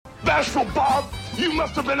Bashful Bob, you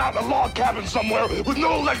must have been out in a log cabin somewhere with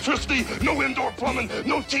no electricity, no indoor plumbing,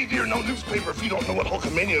 no TV or no newspaper if you don't know what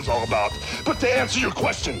Hulkamania is all about. But to answer your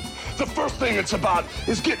question, the first thing it's about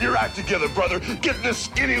is getting your act together, brother. Getting this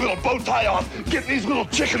skinny little bow tie off, getting these little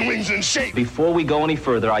chicken wings in shape. Before we go any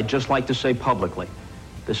further, I'd just like to say publicly,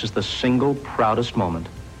 this is the single proudest moment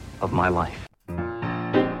of my life.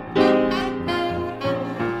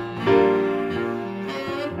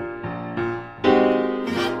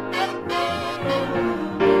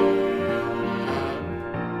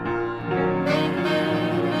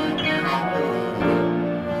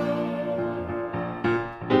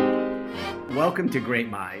 Welcome to Great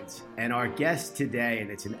Minds, and our guest today, and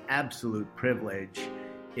it's an absolute privilege,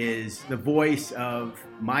 is the voice of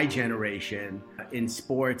my generation in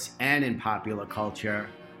sports and in popular culture,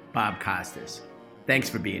 Bob Costas. Thanks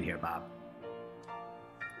for being here, Bob.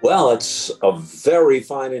 Well, it's a very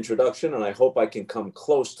fine introduction, and I hope I can come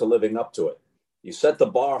close to living up to it. You set the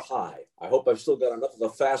bar high. I hope I've still got enough of a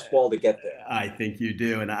fastball to get there. I think you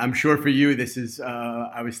do, and I'm sure for you, this is,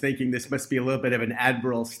 I was thinking this must be a little bit of an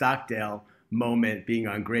Admiral Stockdale moment being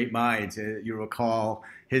on Great Minds. You recall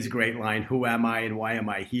his great line, "Who am I and why am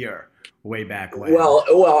I here?" way back when. Well,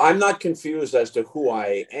 I'm not confused as to who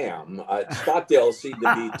I am. Stockdale seemed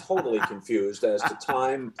to be totally confused as to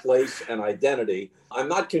time, place, and identity. I'm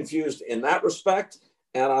not confused in that respect,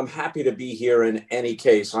 and I'm happy to be here in any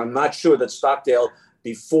case. I'm not sure that Stockdale,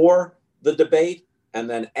 before the debate and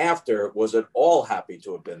then after, was at all happy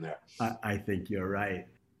to have been there. I think you're right.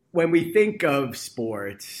 When we think of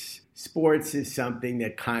sports is something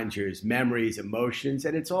that conjures memories, emotions,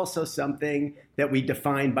 and it's also something that we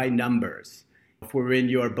define by numbers. If we're in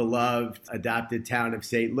your beloved adopted town of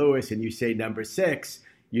St. Louis and you say number 6,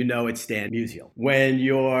 you know it's Stan Musial. When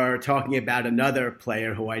you're talking about another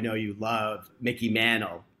player who I know you love, Mickey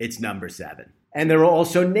Mantle, it's number 7. And there are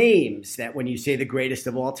also names that when you say the greatest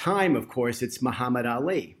of all time, of course, it's Muhammad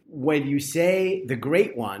Ali. When you say the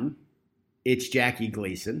great one, it's Jackie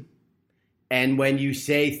Gleason. And when you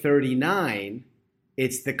say 39,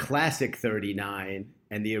 it's the classic 39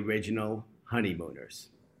 and the original Honeymooners.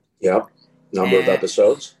 Yep, number of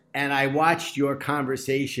episodes. And I watched your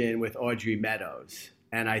conversation with Audrey Meadows,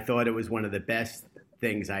 and I thought it was one of the best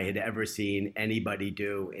things I had ever seen anybody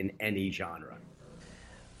do in any genre.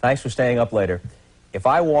 Thanks for staying up later. If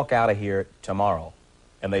I walk out of here tomorrow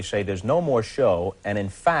and they say there's no more show, and in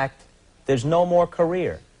fact, there's no more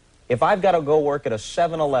career, if I've got to go work at a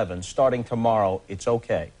 7-Eleven starting tomorrow, it's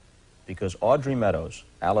okay. Because Audrey Meadows,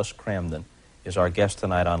 Alice Cramden, is our guest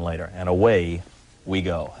tonight on Later. And away we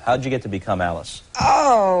go. How'd you get to become Alice?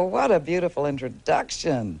 Oh, what a beautiful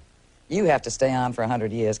introduction. You have to stay on for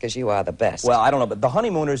 100 years because you are the best. Well, I don't know, but The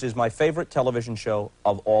Honeymooners is my favorite television show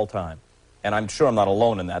of all time. And I'm sure I'm not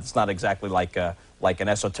alone in that. It's not exactly like an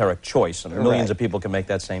esoteric choice. And millions of people can make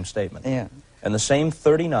that same statement. Yeah. And the same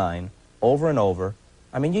 39 over and over.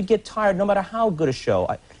 I mean, you'd get tired no matter how good a show.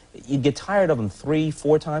 You'd get tired of them 3,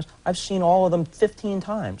 4 times. I've seen all of them 15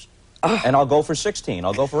 times. And I'll go for 16.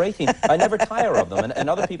 I'll go for 18. I never tire of them, and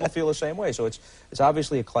other people feel the same way. So it's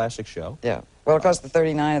obviously a classic show. Yeah. Well, of course, the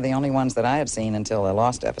 39 are the only ones that I had seen until the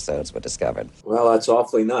lost episodes were discovered. Well, that's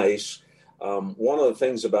awfully nice. One of the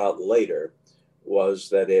things about Later was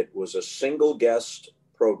that it was a single guest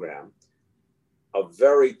program, a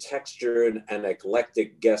very textured and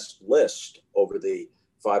eclectic guest list over the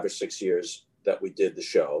 5 or 6 years that we did the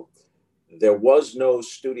show. There was no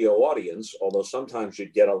studio audience, although sometimes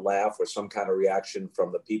you'd get a laugh or some kind of reaction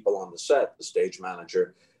from the people on the set, the stage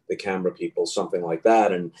manager, the camera people, something like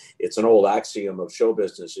that. And it's an old axiom of show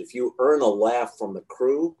business. If you earn a laugh from the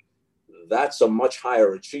crew, that's a much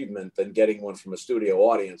higher achievement than getting one from a studio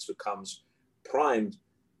audience who comes primed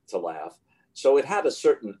to laugh. So it had a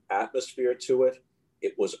certain atmosphere to it.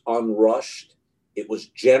 It was unrushed. It was,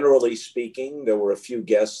 generally speaking, there were a few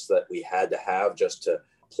guests that we had to have just to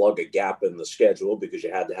plug a gap in the schedule because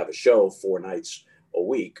you had to have a show 4 nights a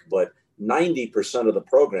week. But 90% of the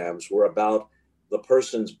programs were about the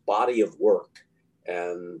person's body of work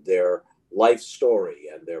and their life story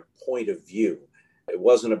and their point of view. It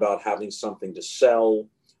wasn't about having something to sell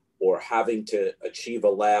or having to achieve a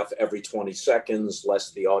laugh every 20 seconds,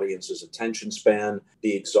 lest the audience's attention span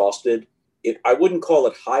be exhausted. I wouldn't call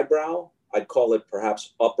it highbrow. I'd call it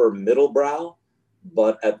perhaps upper middle brow.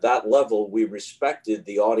 But at that level, we respected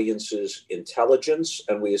the audience's intelligence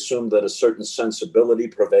and we assumed that a certain sensibility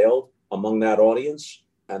prevailed among that audience.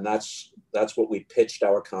 And that's what we pitched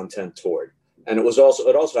our content toward. And it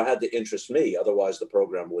also had to interest me. Otherwise, the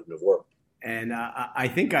program wouldn't have worked. And I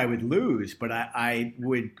think I would lose, but I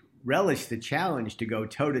would relished the challenge to go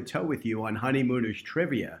toe-to-toe with you on Honeymooners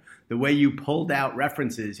Trivia. The way you pulled out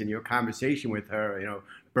references in your conversation with her,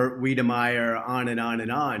 Burt Wiedemeyer, on and on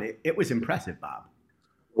and on. It was impressive, Bob.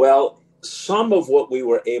 Well, some of what we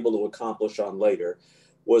were able to accomplish on later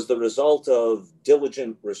was the result of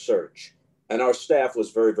diligent research. And our staff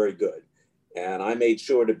was very, very good. And I made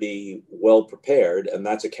sure to be well prepared. And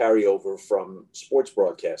that's a carryover from sports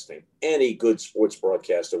broadcasting. Any good sports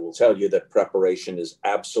broadcaster will tell you that preparation is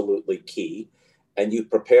absolutely key. And you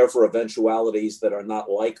prepare for eventualities that are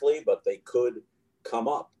not likely, but they could come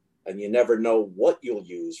up. And you never know what you'll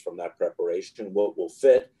use from that preparation, what will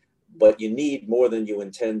fit. But you need more than you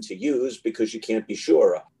intend to use because you can't be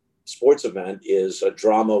sure. A sports event is a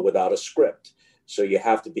drama without a script. So you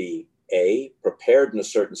have to be prepared in a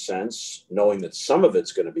certain sense, knowing that some of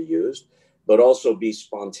it's going to be used, but also be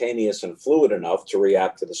spontaneous and fluid enough to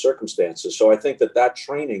react to the circumstances. So I think that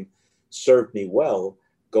training served me well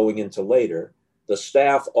going into later. The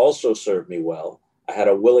staff also served me well. I had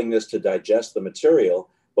a willingness to digest the material,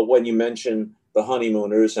 but when you mention the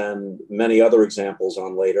Honeymooners and many other examples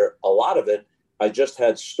on later, a lot of it I just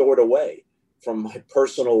had stored away from my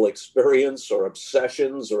personal experience or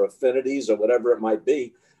obsessions or affinities or whatever it might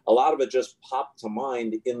be. A lot of it just popped to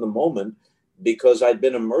mind in the moment because I'd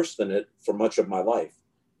been immersed in it for much of my life.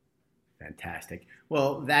 Fantastic.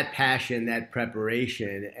 Well, that passion, that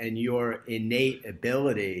preparation, and your innate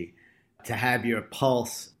ability to have your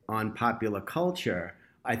pulse on popular culture,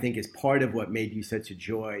 I think is part of what made you such a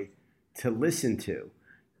joy to listen to.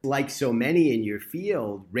 Like so many in your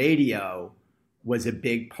field, radio was a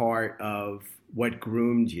big part of what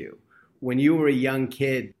groomed you. When you were a young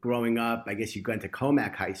kid growing up, I guess you went to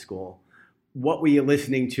Comac High School, what were you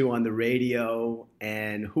listening to on the radio,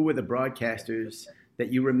 and who were the broadcasters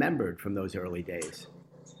that you remembered from those early days?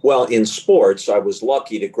 Well, in sports, I was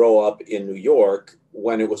lucky to grow up in New York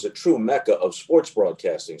when it was a true mecca of sports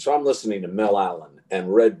broadcasting. So I'm listening to Mel Allen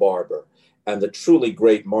and Red Barber and the truly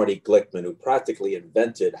great Marty Glickman, who practically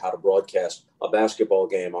invented how to broadcast a basketball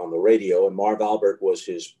game on the radio. And Marv Albert was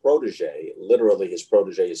his protege, literally his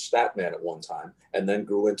protege, his stat man at one time, and then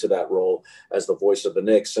grew into that role as the voice of the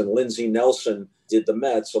Knicks. And Lindsey Nelson did the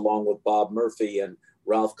Mets along with Bob Murphy and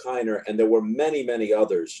Ralph Kiner. And there were many, many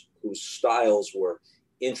others whose styles were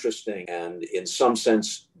interesting and in some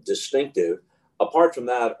sense distinctive. Apart from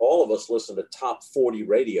that, all of us listened to top 40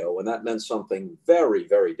 radio, and that meant something very,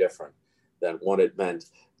 very different than what it meant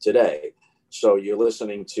today. So you're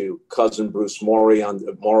listening to Cousin Bruce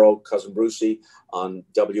Morrow, Cousin Brucey on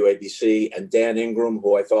WABC, and Dan Ingram,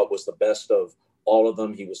 who I thought was the best of all of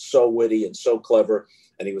them. He was so witty and so clever,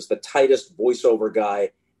 and he was the tightest voiceover guy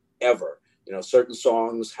ever. Certain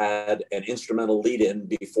songs had an instrumental lead-in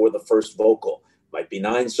before the first vocal. Might be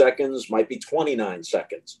 9 seconds, might be 29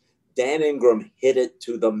 seconds. Dan Ingram hit it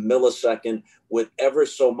to the millisecond with ever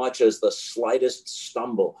so much as the slightest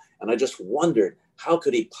stumble. And I just wondered, how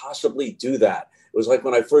could he possibly do that? It was like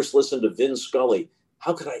when I first listened to Vin Scully,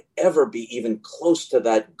 how could I ever be even close to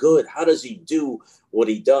that good? How does he do what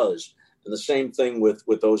he does? And the same thing with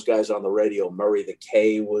those guys on the radio. Murray the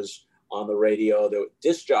K was on the radio. The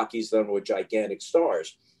disc jockeys then were gigantic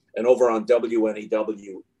stars. And over on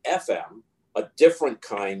WNEW FM, a different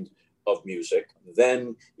kind of music.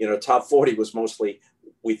 Then, top 40 was mostly,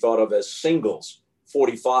 we thought of as singles,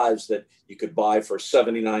 45s that you could buy for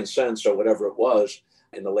 79 cents or whatever it was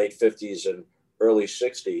in the late 50s and early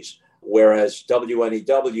 60s. Whereas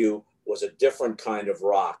WNEW was a different kind of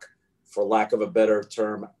rock, for lack of a better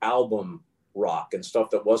term, album rock, and stuff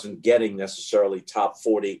that wasn't getting necessarily top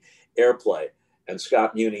 40 airplay. And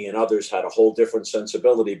Scott Muni and others had a whole different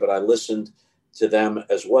sensibility, but I listened to them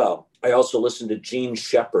as well. I also listened to Gene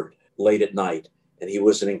Shepard late at night, and he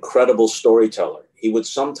was an incredible storyteller. He would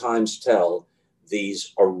sometimes tell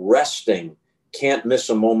these arresting, can't miss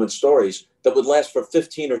a moment stories that would last for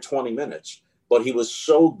 15 or 20 minutes. But he was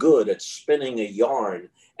so good at spinning a yarn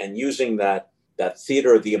and using that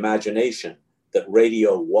theater of the imagination that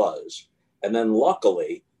radio was. And then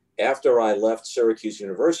luckily, after I left Syracuse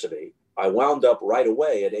University, I wound up right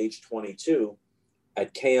away at age 22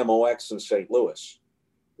 at KMOX in St. Louis,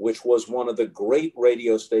 which was one of the great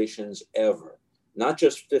radio stations ever. Not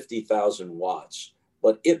just 50,000 watts,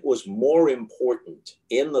 but it was more important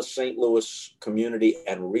in the St. Louis community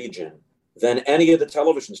and region than any of the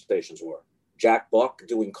television stations were. Jack Buck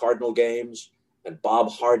doing Cardinal games, and Bob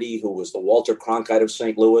Hardy, who was the Walter Cronkite of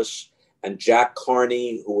St. Louis, and Jack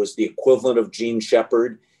Carney, who was the equivalent of Gene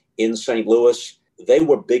Shepard in St. Louis. They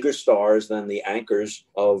were bigger stars than the anchors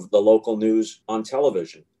of the local news on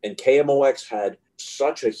television. And KMOX had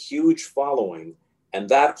such a huge following, and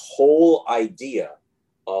that whole idea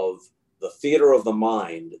of the theater of the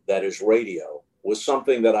mind that is radio was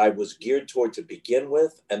something that I was geared toward to begin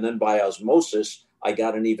with. And then by osmosis, I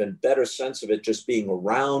got an even better sense of it just being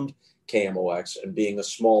around KMOX and being a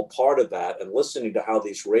small part of that and listening to how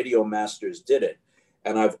these radio masters did it.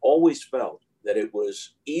 And I've always felt that it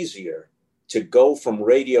was easier to go from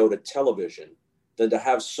radio to television than to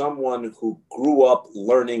have someone who grew up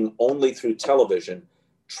learning only through television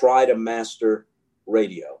try to master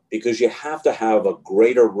radio, because you have to have a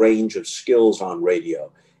greater range of skills on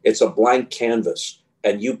radio. It's a blank canvas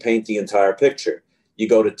and you paint the entire picture. You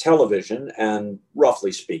go to television and,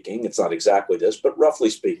 roughly speaking, it's not exactly this, but roughly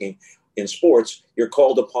speaking, in sports, you're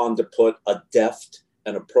called upon to put a deft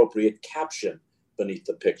and appropriate caption beneath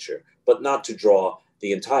the picture, but not to draw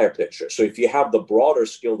the entire picture. So if you have the broader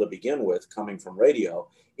skill to begin with coming from radio,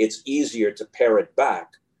 it's easier to pare it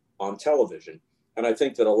back on television. And I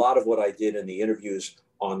think that a lot of what I did in the interviews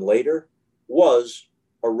on later was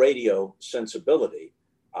a radio sensibility.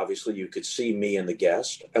 Obviously, you could see me and the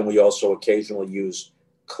guest, and we also occasionally use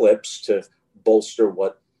clips to bolster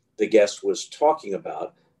what the guest was talking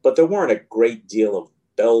about. But there weren't a great deal of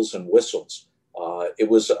bells and whistles. It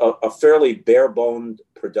was a fairly bare-boned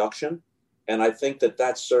production, and I think that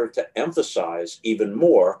that served to emphasize even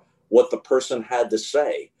more what the person had to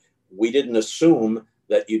say. We didn't assume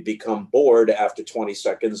that you'd become bored after 20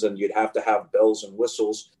 seconds and you'd have to have bells and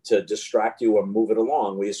whistles to distract you or move it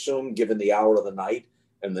along. We assumed, given the hour of the night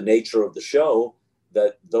and the nature of the show,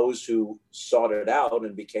 that those who sought it out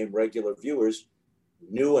and became regular viewers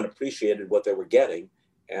knew and appreciated what they were getting.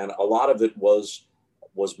 And a lot of it was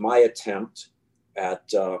my attempt at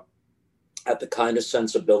the kind of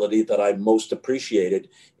sensibility that I most appreciated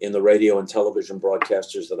in the radio and television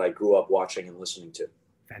broadcasters that I grew up watching and listening to.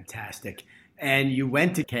 Fantastic. And you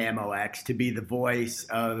went to KMOX to be the voice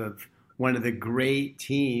of one of the great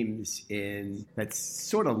teams that's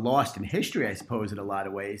sort of lost in history, I suppose, in a lot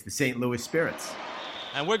of ways, the St. Louis Spirits.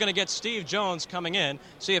 And we're going to get Steve Jones coming in,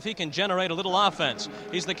 see if he can generate a little offense.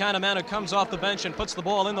 He's the kind of man who comes off the bench and puts the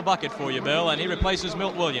ball in the bucket for you, Bill, and he replaces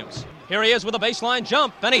Milt Williams. Here he is with a baseline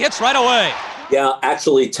jump, and he hits right away. Yeah,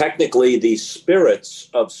 actually, technically, the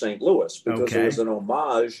Spirits of St. Louis, because it was an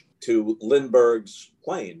homage to Lindbergh's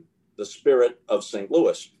plane, the Spirit of St.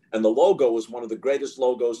 Louis. And the logo was one of the greatest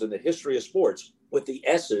logos in the history of sports, with the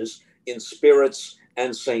S's in Spirits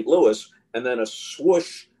and St. Louis, and then a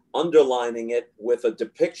swoosh underlining it with a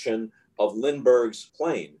depiction of Lindbergh's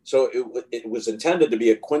plane. So it was intended to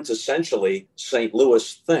be a quintessentially St.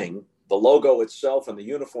 Louis thing. The logo itself and the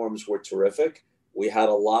uniforms were terrific. We had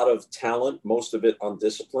a lot of talent, most of it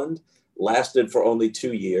undisciplined, lasted for only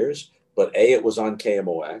 2 years, but A, it was on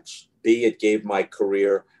KMOX. B, it gave my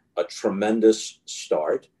career a tremendous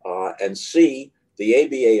start. And C, the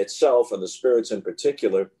ABA itself and the Spirits in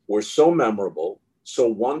particular were so memorable, so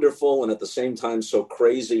wonderful, and at the same time so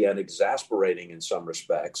crazy and exasperating in some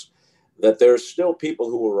respects, that there's still people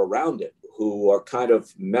who are around it, who are kind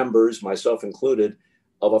of members, myself included,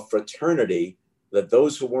 of a fraternity that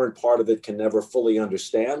those who weren't part of it can never fully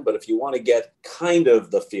understand. But if you want to get kind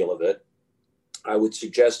of the feel of it, I would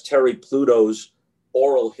suggest Terry Pluto's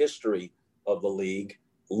oral history of the league,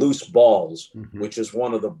 Loose Balls, which is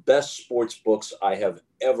one of the best sports books I have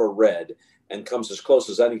ever read, and comes as close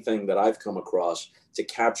as anything that I've come across to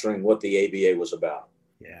capturing what the ABA was about.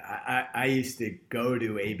 Yeah, I used to go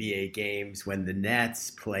to ABA games when the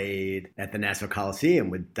Nets played at the Nassau Coliseum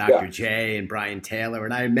with Dr. J and Brian Taylor,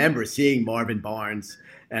 and I remember seeing Marvin Barnes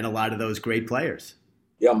and a lot of those great players.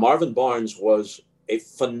 Yeah, Marvin Barnes was a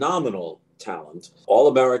phenomenal talent,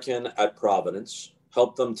 All-American at Providence,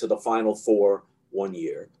 helped them to the Final Four 1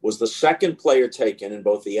 year, was the second player taken in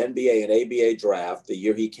both the NBA and ABA draft the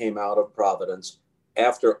year he came out of Providence,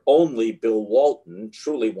 after only Bill Walton,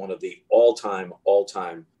 truly one of the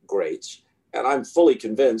all-time greats. And I'm fully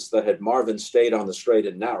convinced that had Marvin stayed on the straight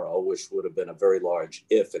and narrow, which would have been a very large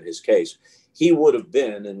if in his case, he would have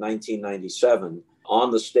been in 1997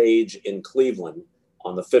 on the stage in Cleveland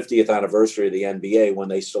on the 50th anniversary of the NBA when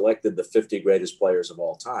they selected the 50 greatest players of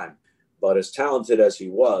all time. But as talented as he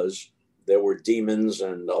was, there were demons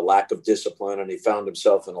and a lack of discipline, and he found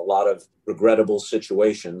himself in a lot of regrettable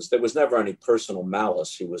situations. There was never any personal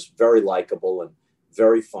malice. He was very likable and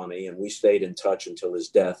very funny, and we stayed in touch until his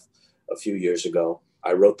death a few years ago.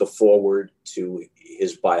 I wrote the foreword to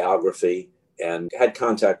his biography and had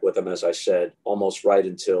contact with him, as I said, almost right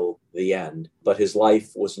until the end. But his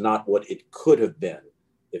life was not what it could have been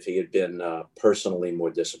if he had been personally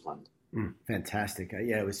more disciplined. Fantastic.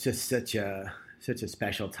 Yeah, it was just such a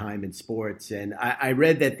special time in sports. And I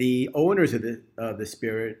read that the owners of the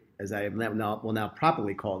Spirit, as I will now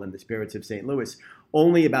properly call them, the Spirits of St. Louis,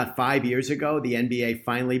 only about 5 years ago, the NBA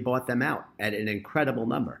finally bought them out at an incredible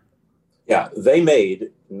number. Yeah, they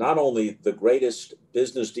made not only the greatest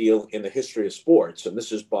business deal in the history of sports, and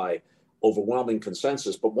this is by overwhelming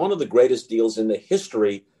consensus, but one of the greatest deals in the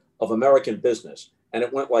history of American business. And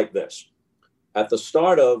it went like this. At the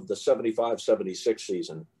start of the 75-76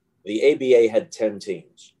 season, the ABA had 10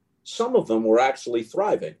 teams. Some of them were actually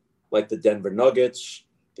thriving, like the Denver Nuggets.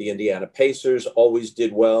 The Indiana Pacers always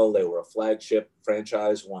did well. They were a flagship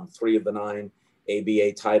franchise, won 3 of the 9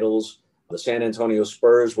 ABA titles. The San Antonio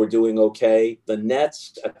Spurs were doing okay. The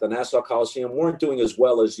Nets at the Nassau Coliseum weren't doing as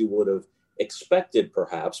well as you would have expected,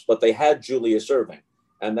 perhaps, but they had Julius Erving,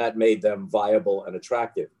 and that made them viable and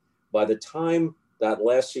attractive. By the time that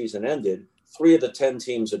last season ended, 3 of the 10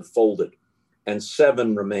 teams had folded, and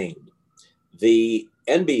 7 remained. The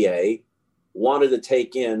NBA wanted to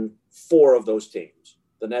take in 4 of those teams,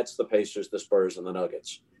 the Nets, the Pacers, the Spurs, and the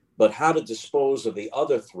Nuggets. But how to dispose of the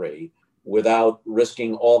other 3 without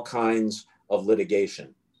risking all kinds of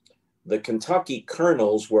litigation? The Kentucky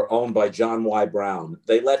Colonels were owned by John Y. Brown.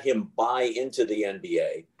 They let him buy into the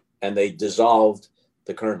NBA, and they dissolved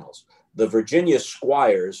the Colonels. The Virginia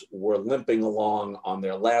Squires were limping along on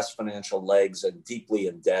their last financial legs and deeply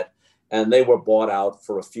in debt, and they were bought out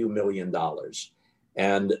for a few $1 million.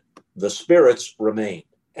 And the Spirits remained.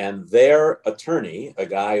 And their attorney, a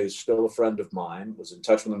guy who's still a friend of mine, was in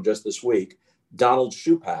touch with him just this week, Donald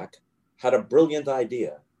Shupak, had a brilliant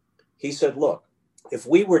idea. He said, look, if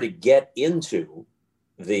we were to get into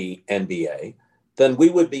the NBA, then we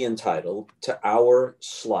would be entitled to our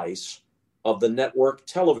slice of the network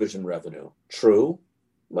television revenue. True?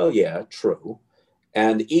 Well, yeah, true.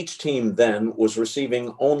 And each team then was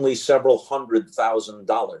receiving only several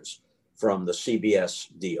 $100,000 from the CBS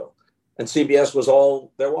deal. And CBS was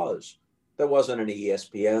all there was. There wasn't an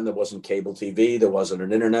ESPN, there wasn't cable TV, there wasn't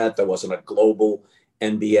an internet, there wasn't a global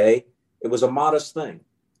NBA. It was a modest thing.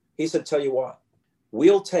 He said, tell you what,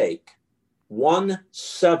 we'll take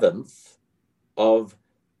 1/7 of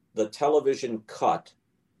the television cut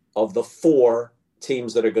of the 4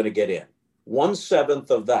 teams that are going to get in.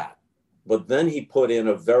 1/7 of that. But then he put in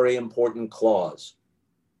a very important clause,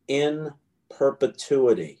 in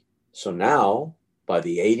perpetuity. So now, by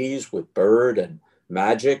the 80s with Bird and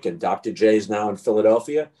Magic and Dr. J's now in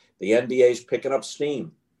Philadelphia, the NBA's picking up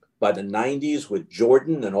steam. By the 90s with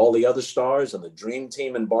Jordan and all the other stars and the Dream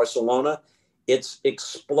Team in Barcelona, it's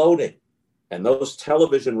exploding. And those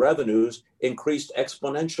television revenues increased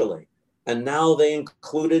exponentially. And now they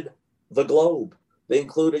included the globe. They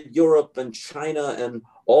included Europe and China and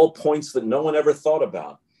all points that no one ever thought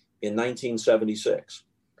about in 1976.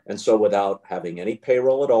 And so without having any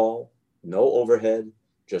payroll at all, no overhead,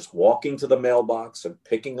 just walking to the mailbox and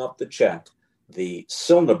picking up the check, the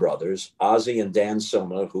Silna brothers, Ozzie and Dan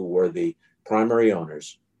Silna, who were the primary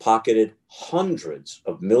owners, pocketed hundreds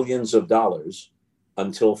of millions of dollars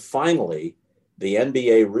until finally the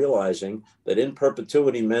NBA realizing that in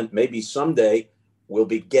perpetuity meant maybe someday we'll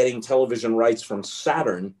be getting television rights from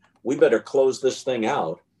Saturn. We better close this thing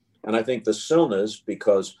out. And I think the Silnas,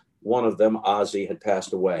 because one of them, Ozzie, had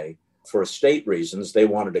passed away for estate reasons, they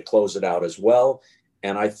wanted to close it out as well.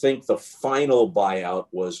 And I think the final buyout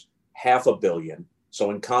was $500 million. So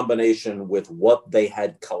in combination with what they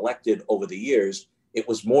had collected over the years, it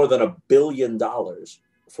was more than $1 billion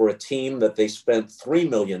for a team that they spent $3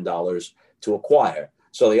 million to acquire.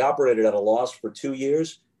 So they operated at a loss for 2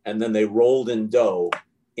 years, and then they rolled in dough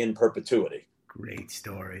in perpetuity. Great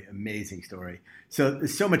story. Amazing story. So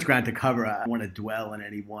there's so much ground to cover. I want to dwell in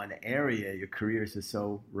any one area. Your career is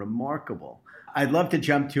so remarkable. I'd love to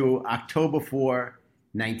jump to October 4,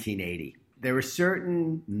 1980. There were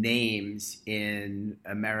certain names in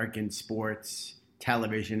American sports,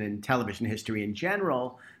 television, and television history in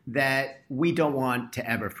general that we don't want to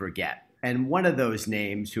ever forget. And one of those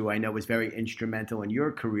names, who I know was very instrumental in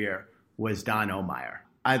your career, was Don Ohlmeyer.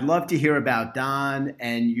 I'd love to hear about Don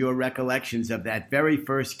and your recollections of that very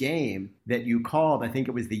first game that you called. I think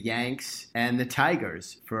it was the Yanks and the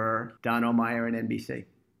Tigers for Don Ohlmeyer and NBC.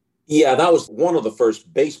 Yeah, that was one of the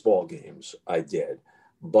first baseball games I did.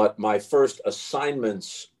 But my first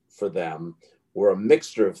assignments for them were a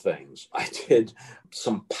mixture of things. I did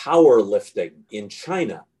some powerlifting in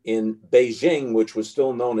China, in Beijing, which was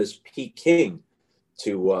still known as Peking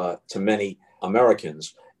to many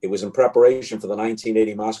Americans. It was in preparation for the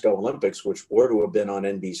 1980 Moscow Olympics, which were to have been on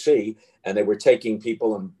NBC, and they were taking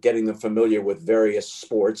people and getting them familiar with various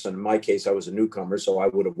sports. And in my case, I was a newcomer, so I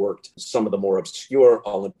would have worked some of the more obscure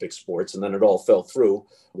Olympic sports, and then it all fell through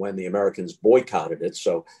when the Americans boycotted it.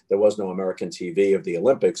 So there was no American TV of the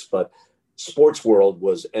Olympics. But Sports World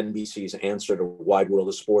was NBC's answer to Wide World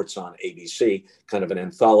of Sports on ABC, kind of an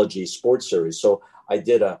anthology sports series. So I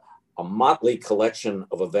did a motley collection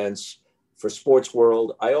of events for Sports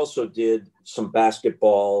World. I also did some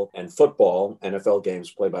basketball and football, NFL games,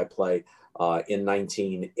 play-by-play in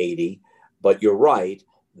 1980. But you're right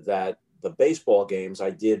that the baseball games, I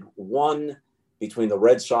did one between the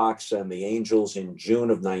Red Sox and the Angels in June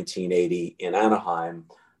of 1980 in Anaheim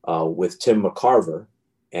with Tim McCarver,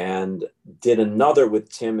 and did another with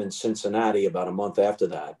Tim in Cincinnati about a month after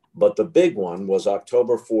that. But the big one was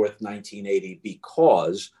October 4th, 1980,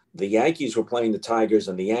 because the Yankees were playing the Tigers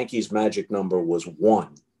and the Yankees' magic number was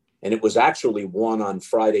 1. And it was actually 1 on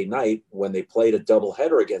Friday night when they played a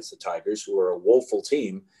doubleheader against the Tigers, who are a woeful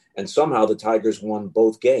team. And somehow the Tigers won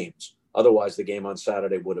both games. Otherwise, the game on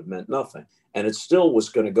Saturday would have meant nothing. And it still was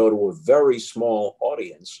going to go to a very small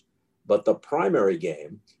audience. But the primary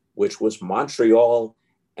game, which was Montreal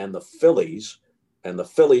and the Phillies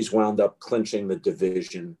wound up clinching the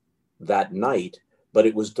division that night, but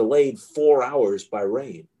it was delayed 4 hours by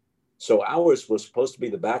rain. So ours was supposed to be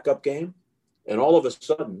the backup game. And all of a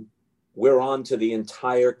sudden, we're on to the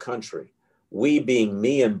entire country. We being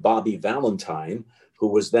me and Bobby Valentine, who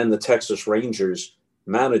was then the Texas Rangers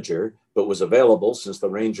manager, but was available since the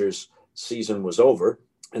Rangers season was over.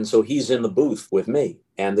 And so he's in the booth with me.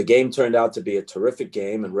 And the game turned out to be a terrific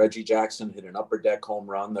game. And Reggie Jackson hit an upper deck home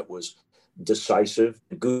run that was decisive.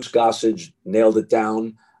 Goose Gossage nailed it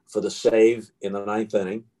down for the save in the 9th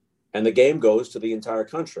inning. And the game goes to the entire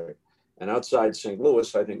country. And outside St.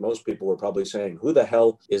 Louis, I think most people were probably saying, who the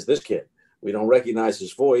hell is this kid? We don't recognize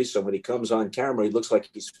his voice. And when he comes on camera, he looks like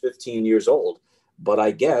he's 15 years old. But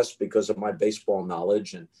I guess because of my baseball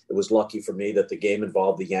knowledge, and it was lucky for me that the game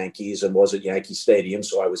involved the Yankees and was at Yankee Stadium,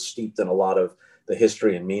 so I was steeped in a lot of the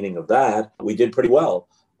history and meaning of that. We did pretty well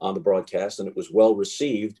on the broadcast, and it was well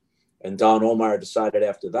received. And Don Ohlmeyer decided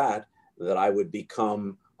after that I would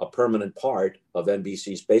become a permanent part of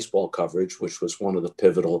NBC's baseball coverage, which was one of the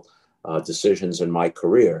pivotal decisions in my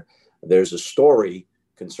career. There's a story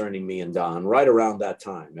concerning me and Don right around that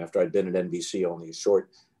time, after I'd been at NBC only a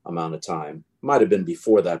short amount of time. Might have been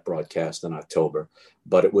before that broadcast in October,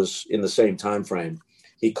 but it was in the same time frame.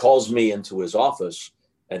 He calls me into his office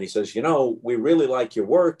and he says, we really like your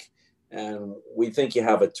work and we think you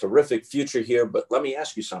have a terrific future here, but let me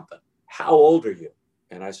ask you something. How old are you?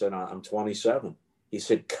 And I said, I'm 27. He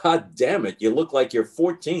said, God damn it, you look like you're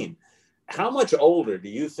 14. How much older do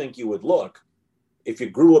you think you would look if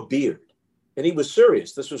you grew a beard? And he was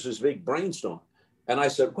serious. This was his big brainstorm. And I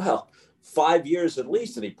said, well, 5 years at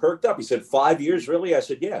least. And he perked up. He said, 5 years, really? I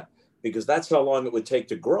said, yeah, because that's how long it would take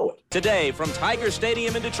to grow it. Today from Tiger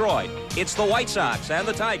Stadium in Detroit, it's the White Sox and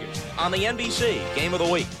the Tigers on the NBC Game of the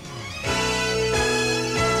Week.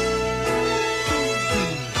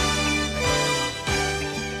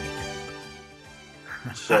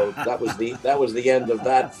 So that was the end of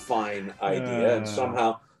that fine idea. And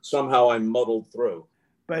somehow I muddled through.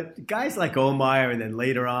 But guys like Ohlmeyer, and then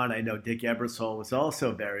later on, I know Dick Ebersol was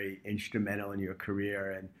also very instrumental in your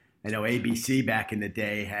career. And I know ABC back in the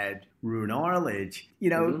day had Roone Arledge.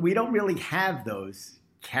 We don't really have those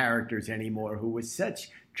characters anymore who were such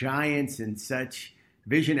giants and such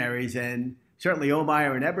visionaries. And certainly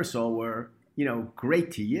Ohlmeyer and Ebersol were,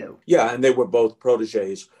 great to you. Yeah, and they were both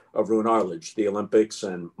proteges of Roone Arledge, the Olympics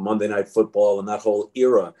and Monday Night Football and that whole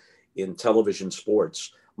era in television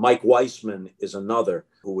sports. Mike Weissman is another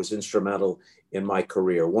who was instrumental in my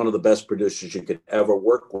career, one of the best producers you could ever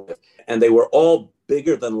work with. And they were all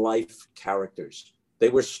bigger than life characters. They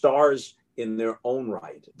were stars in their own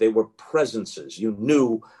right. They were presences. You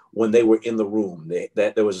knew when they were in the room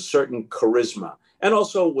that there was a certain charisma. And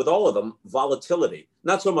also with all of them, volatility.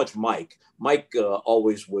 Not so much Mike. Mike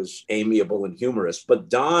always was amiable and humorous, but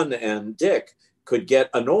Don and Dick could get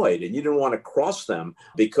annoyed and you didn't want to cross them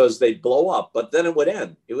because they'd blow up, but then it would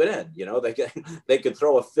end. They could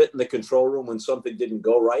throw a fit in the control room when something didn't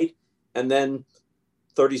go right. And then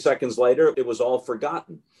 30 seconds later, it was all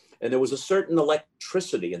forgotten. And there was a certain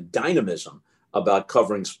electricity and dynamism about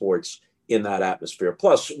covering sports in that atmosphere.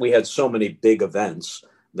 Plus, we had so many big events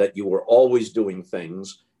that you were always doing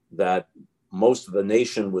things that most of the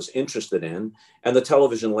nation was interested in. And the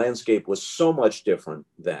television landscape was so much different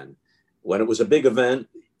then. When it was a big event,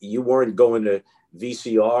 you weren't going to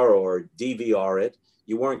VCR or DVR it.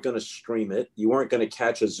 You weren't going to stream it. You weren't going to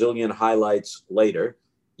catch a zillion highlights later.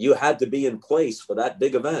 You had to be in place for that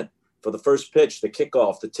big event, for the first pitch, the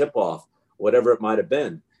kickoff, the tip-off, whatever it might have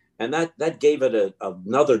been. And that gave it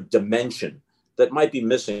another dimension that might be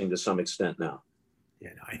missing to some extent now.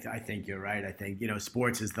 Yeah, I think you're right. I think,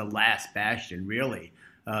 sports is the last bastion, really,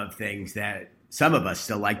 of things that some of us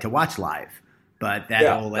still like to watch live, but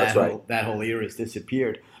that whole era has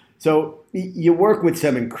disappeared. So you work with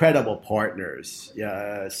some incredible partners,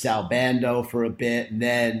 Sal Bando for a bit, and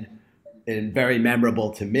then, and very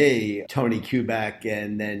memorable to me, Tony Kubek,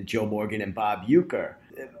 and then Joe Morgan and Bob Uecker.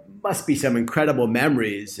 It must be some incredible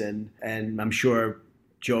memories, and I'm sure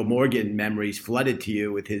Joe Morgan memories flooded to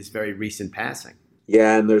you with his very recent passing.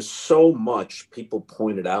 Yeah, and there's so much people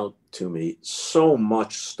pointed out to me, so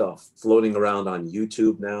much stuff floating around on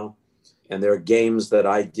YouTube now. And there are games that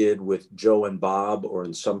I did with Joe and Bob, or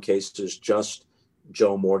in some cases, just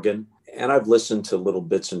Joe Morgan. And I've listened to little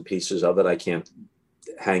bits and pieces of it. I can't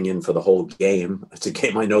hang in for the whole game. It's a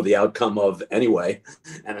game I know the outcome of anyway.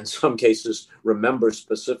 And in some cases, remember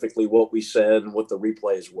specifically what we said and what the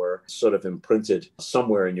replays were, sort of imprinted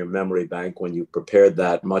somewhere in your memory bank when you prepared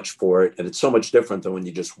that much for it. And it's so much different than when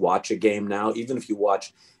you just watch a game now. Even if you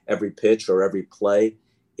watch every pitch or every play,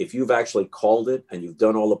 if you've actually called it and you've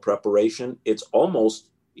done all the preparation, it's almost,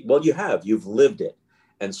 well, you've lived it.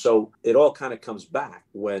 And so it all kind of comes back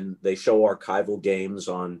when they show archival games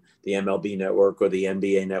on the MLB network or the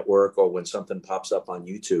NBA network, or when something pops up on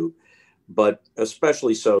YouTube. But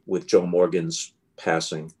especially so with Joe Morgan's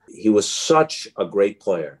passing. He was such a great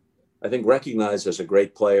player. I think recognized as a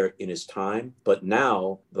great player in his time, but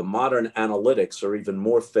now the modern analytics are even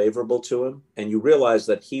more favorable to him. And you realize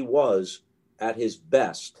that he was at his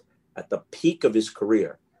best, at the peak of his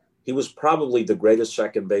career. He was probably the greatest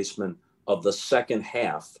second baseman of the second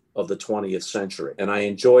half of the 20th century. And I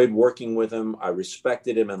enjoyed working with him. I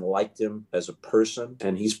respected him and liked him as a person.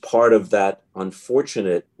 And he's part of that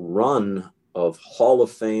unfortunate run of Hall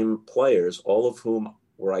of Fame players, all of whom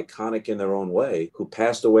were iconic in their own way, who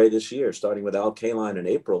passed away this year, starting with Al Kaline in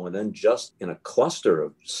April, and then just in a cluster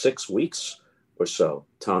of 6 weeks or so,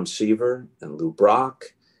 Tom Seaver and Lou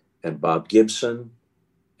Brock and Bob Gibson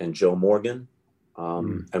and Joe Morgan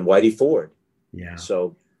and Whitey Ford. Yeah.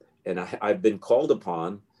 So, and I've been called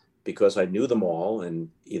upon, because I knew them all and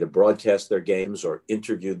either broadcast their games or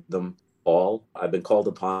interviewed them all. I've been called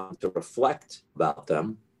upon to reflect about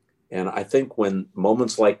them. And I think when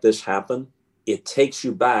moments like this happen, it takes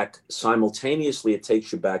you back, simultaneously, it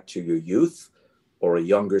takes you back to your youth or a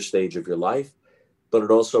younger stage of your life, but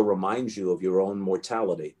it also reminds you of your own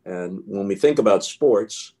mortality. And when we think about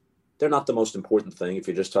sports, they're not the most important thing if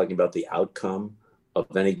you're just talking about the outcome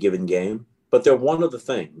of any given game, but they're one of the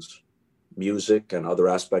things. Music and other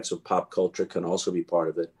aspects of pop culture can also be part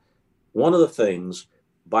of it. One of the things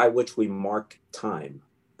by which we mark time.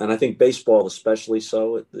 And I think baseball especially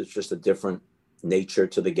so, it's just a different nature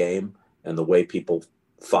to the game and the way people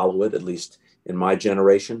follow it, at least in my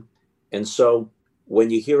generation. And so when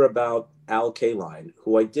you hear about Al Kaline,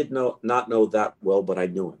 who I did not know that well, but I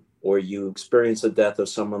knew him, or you experience the death of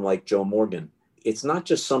someone like Joe Morgan, it's not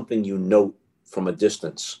just something you note from a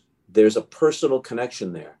distance. There's a personal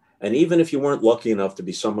connection there. And even if you weren't lucky enough to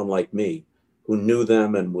be someone like me who knew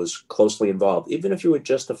them and was closely involved, even if you were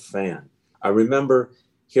just a fan, I remember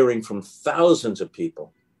hearing from thousands of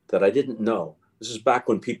people that I didn't know. This is back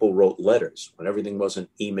when people wrote letters, when everything wasn't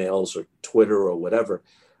emails or Twitter or whatever.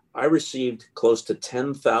 I received close to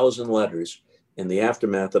 10,000 letters in the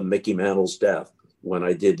aftermath of Mickey Mantle's death when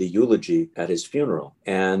I did the eulogy at his funeral.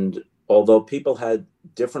 And although people had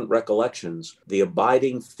different recollections, the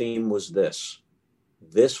abiding theme was this.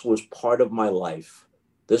 This was part of my life.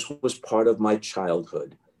 This was part of my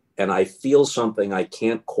childhood. And I feel something I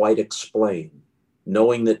can't quite explain.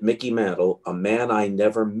 Knowing that Mickey Mantle, a man I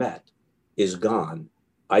never met, is gone,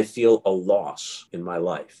 I feel a loss in my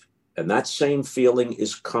life. And that same feeling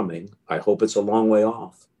is coming. I hope it's a long way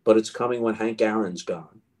off, but it's coming when Hank Aaron's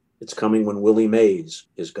gone. It's coming when Willie Mays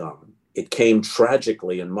is gone. It came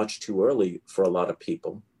tragically and much too early for a lot of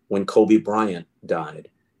people when Kobe Bryant died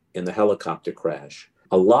in the helicopter crash.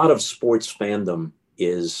 A lot of sports fandom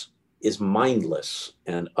is mindless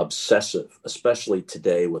and obsessive, especially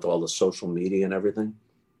today with all the social media and everything.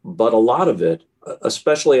 But a lot of it,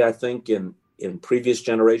 especially I think in previous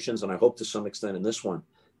generations, and I hope to some extent in this one,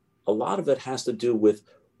 a lot of it has to do with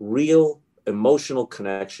real emotional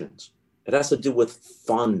connections. It has to do with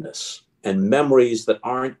fondness and memories that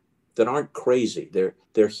aren't crazy.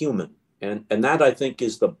 They're human. And that I think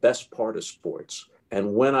is the best part of sports.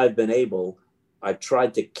 And when I've been able, I've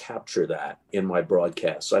tried to capture that in my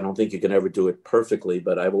broadcasts. I don't think you can ever do it perfectly,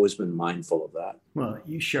 but I've always been mindful of that. Well,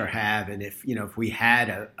 you sure have. And if we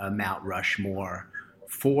had a Mount Rushmore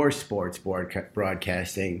for sports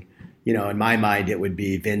broadcasting, in my mind, it would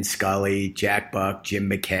be Vin Scully, Jack Buck, Jim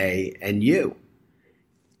McKay, and you.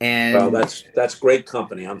 And well, that's great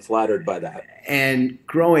company. I'm flattered by that. And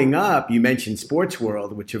growing up, you mentioned Sports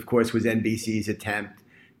World, which of course was NBC's attempt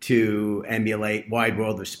to emulate Wide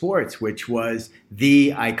World of Sports, which was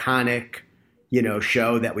the iconic,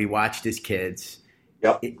 show that we watched as kids.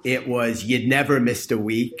 Yep. It was, you'd never missed a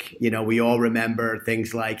week. We all remember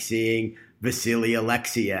things like seeing Vasily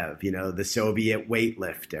Alexiev, the Soviet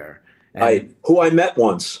weightlifter. Who I met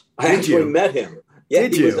once. I actually met him. Yeah,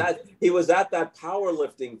 Did he you? He was at that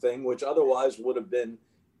powerlifting thing, which otherwise would have been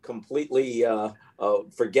completely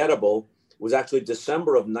forgettable. It was actually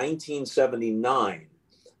December of 1979.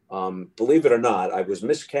 Believe it or not, I was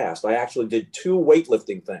miscast. I actually did 2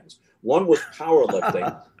 weightlifting things. One was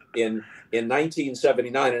powerlifting in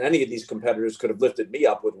 1979, and any of these competitors could have lifted me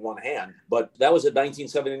up with one hand. But that was in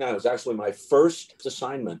 1979. It was actually my first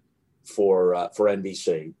assignment for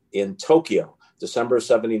NBC in Tokyo, December of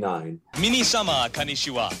 79. Minisama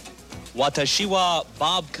Kanishiwa. Watashi wa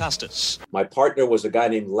Bob Costas. My partner was a guy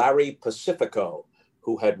named Larry Pacifico,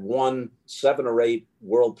 who had won 7 or 8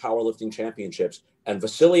 world powerlifting championships, and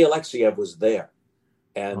Vasily Alexiev was there.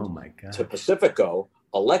 And Oh my God. to Pacifico,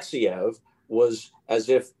 Alexiev was as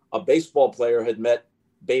if a baseball player had met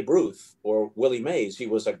Babe Ruth or Willie Mays. He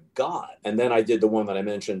was a god. And then I did the one that I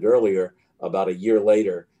mentioned earlier about a year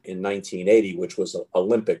later in 1980, which was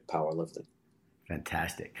Olympic powerlifting.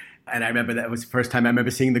 Fantastic. And I remember that was the first time I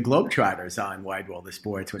remember seeing the Globetrotters on Wide World of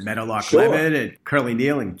Sports with Meadowlark Sure. Lemon and Curly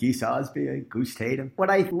Neal and Geese Osby and Goose Tatum. What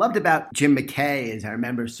I loved about Jim McKay, is I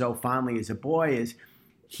remember so fondly as a boy, is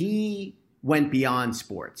he went beyond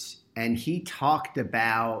sports and he talked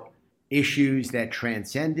about issues that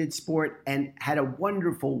transcended sport and had a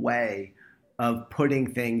wonderful way of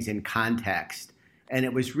putting things in context. And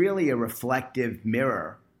it was really a reflective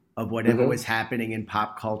mirror of whatever was happening in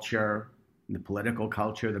pop culture, the political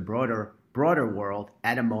culture, the broader world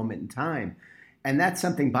at a moment in time. And that's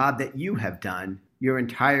something, Bob, that you have done your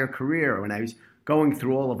entire career. When I was going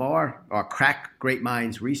through all of our Crack Great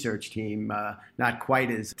Minds research team, not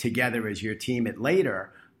quite as together as your team at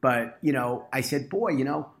Later, but, I said, boy,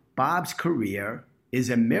 Bob's career is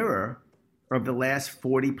a mirror of the last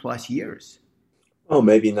 40 plus years. Oh,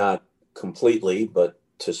 maybe not completely, but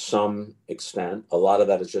to some extent. A lot of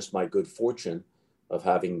that is just my good fortune of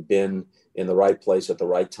having been in the right place at the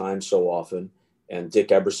right time so often, and Dick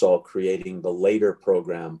Ebersol creating the Later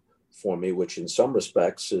program for me, which in some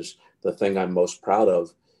respects is the thing I'm most proud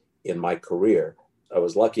of in my career. I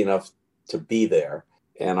was lucky enough to be there,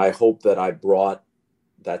 and I hope that I brought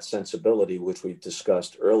that sensibility, which we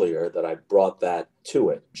discussed earlier, that I brought that to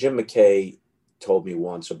it. Jim McKay told me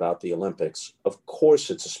once about the Olympics. Of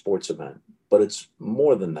course, it's a sports event, but it's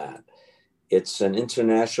more than that. It's an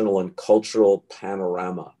international and cultural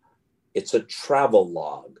panorama. It's a travel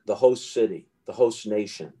log, the host city, the host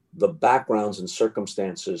nation, the backgrounds and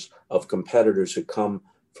circumstances of competitors who come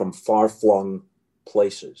from far-flung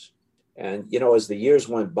places. And, as the years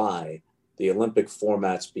went by, the Olympic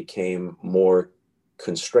formats became more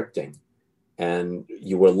constricting, and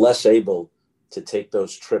you were less able to take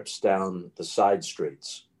those trips down the side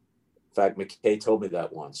streets. In fact, McKay told me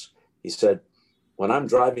that once. He said, when I'm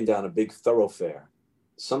driving down a big thoroughfare,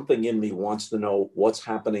 something in me wants to know what's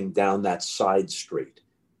happening down that side street,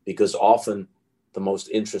 because often the most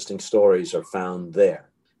interesting stories are found there.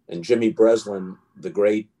 And Jimmy Breslin, the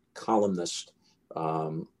great columnist,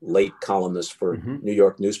 late columnist for New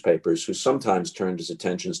York newspapers, who sometimes turned his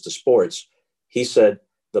attentions to sports, he said,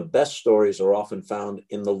 the best stories are often found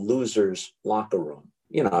in the loser's locker room.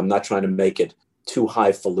 I'm not trying to make it too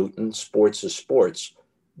highfalutin. Sports is sports.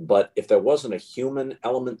 But if there wasn't a human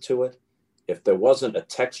element to it, if there wasn't a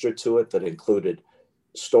texture to it that included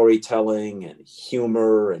storytelling and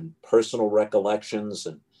humor and personal recollections,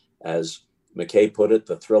 and as McKay put it,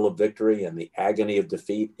 the thrill of victory and the agony of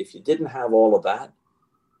defeat, if you didn't have all of that,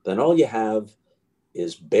 then all you have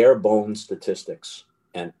is bare bones statistics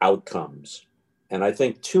and outcomes. And I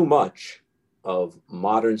think too much of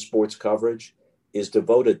modern sports coverage is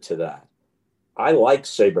devoted to that. I like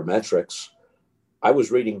sabermetrics. I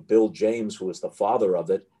was reading Bill James, who was the father of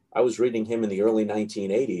it. I was reading him in the early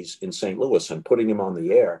 1980s in St. Louis and putting him on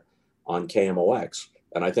the air on KMOX.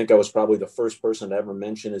 And I think I was probably the first person to ever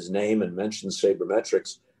mention his name and mention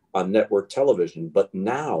sabermetrics on network television. But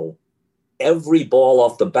now, every ball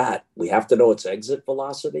off the bat, we have to know its exit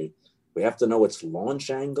velocity. We have to know its launch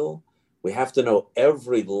angle. We have to know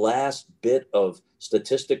every last bit of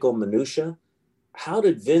statistical minutia. How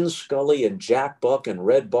did Vin Scully and Jack Buck and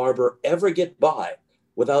Red Barber ever get by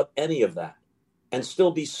without any of that and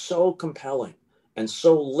still be so compelling and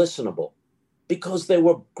so listenable? Because they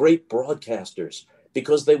were great broadcasters,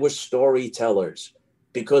 because they were storytellers,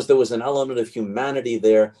 because there was an element of humanity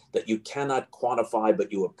there that you cannot quantify,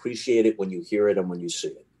 but you appreciate it when you hear it and when you see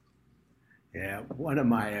it. Yeah, one of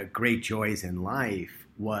my great joys in life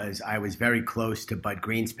was I was very close to Bud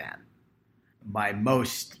Greenspan. My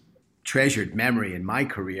most treasured memory in my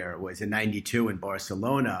career was in '92 in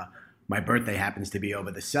Barcelona. My birthday happens to be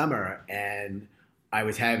over the summer, and I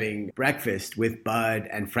was having breakfast with Bud,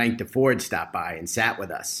 and Frank DeFord stopped by and sat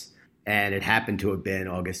with us. And it happened to have been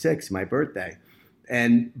August 6th, my birthday.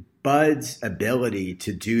 And Bud's ability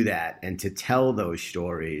to do that and to tell those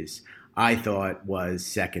stories, I thought was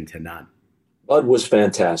second to none. Bud was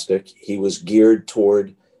fantastic. He was geared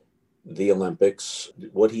toward the Olympics.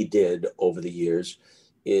 What he did over the years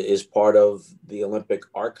is part of the Olympic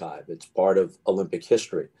archive. It's part of Olympic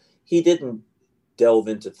history. He didn't delve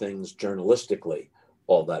into things journalistically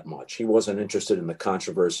all that much. He wasn't interested in the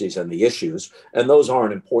controversies and the issues, and those are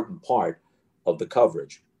an important part of the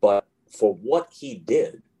coverage. But for what he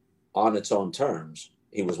did on its own terms,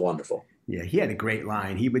 he was wonderful. Yeah, he had a great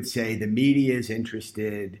line. He would say the media is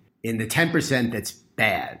interested in the 10% that's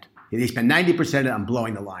bad. They spend 90% on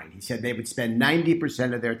blowing the line. He said they would spend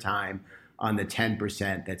 90% of their time on the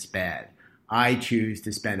 10% that's bad. I choose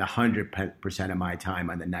to spend 100% of my time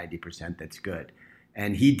on the 90% that's good.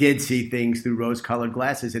 And he did see things through rose-colored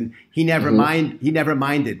glasses, and he never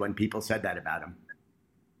minded when people said that about him.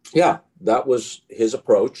 Yeah, that was his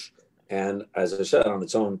approach. And as I said, on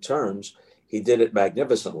its own terms, he did it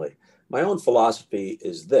magnificently. My own philosophy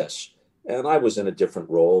is this, and I was in a different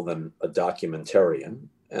role than a documentarian,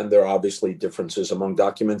 and there are obviously differences among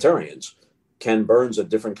documentarians. Ken Burns, a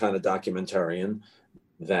different kind of documentarian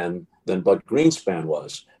than Bud Greenspan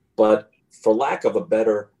was. But for lack of a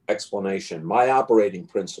better explanation, my operating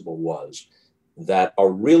principle was that a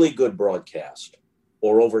really good broadcast,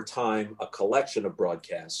 or over time, a collection of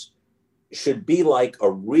broadcasts, should be like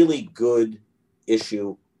a really good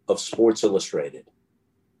issue of Sports Illustrated.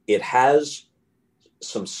 It has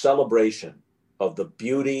some celebration of the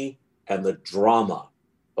beauty and the drama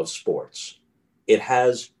of sports. It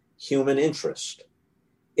has human interest.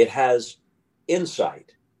 It has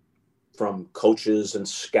insight from coaches and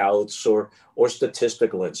scouts or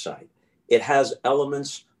statistical insight. It has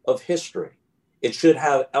elements of history. It should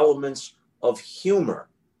have elements of humor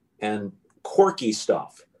and quirky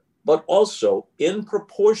stuff, but also in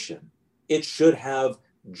proportion, it should have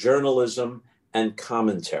journalism and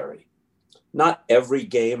commentary. Not every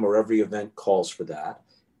game or every event calls for that.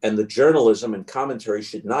 And the journalism and commentary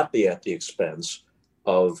should not be at the expense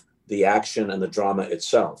of the action and the drama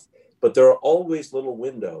itself. But there are always little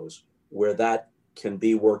windows where that can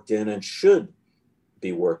be worked in and should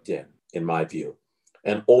be worked in my view.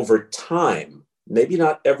 And over time, maybe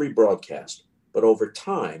not every broadcast, but over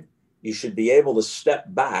time, you should be able to step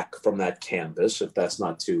back from that canvas, if that's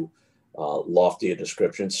not too lofty a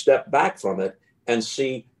description, step back from it and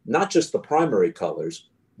see not just the primary colors,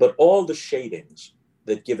 but all the shadings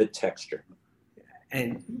that give it texture.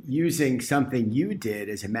 And using something you did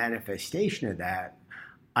as a manifestation of that,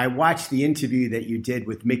 I watched the interview that you did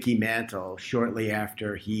with Mickey Mantle shortly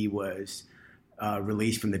after he was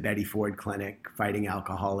released from the Betty Ford Clinic fighting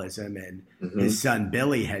alcoholism, and his son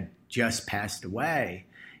Billy had just passed away.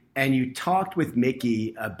 And you talked with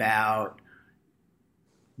Mickey about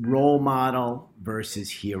role model versus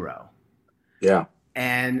hero. Yeah.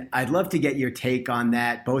 And I'd love to get your take on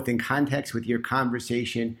that, both in context with your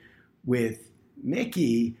conversation with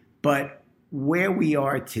Mickey, but where we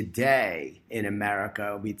are today in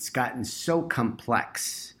America, it's gotten so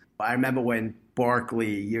complex. I remember when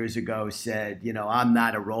Barkley years ago said, I'm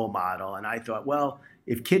not a role model. And I thought, well,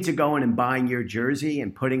 if kids are going and buying your jersey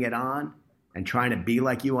and putting it on and trying to be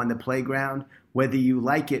like you on the playground, whether you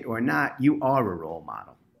like it or not, you are a role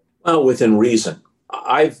model. Well, within reason.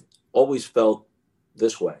 I've always felt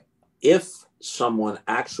this way. If someone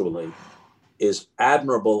actually is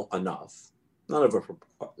admirable enough, none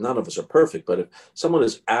of us are perfect, but if someone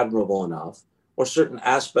is admirable enough, or certain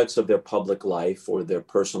aspects of their public life or their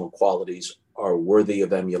personal qualities are worthy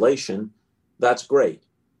of emulation, that's great.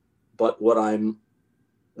 But what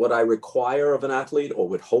I require of an athlete, or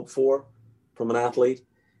would hope for from an athlete,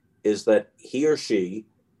 is that he or she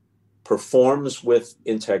performs with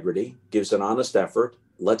integrity, gives an honest effort,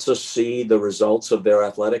 lets us see the results of their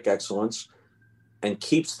athletic excellence, and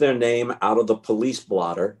keeps their name out of the police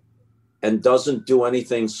blotter, and doesn't do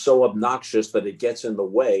anything so obnoxious that it gets in the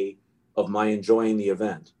way of my enjoying the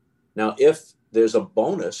event. Now, if there's a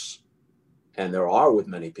bonus, and there are with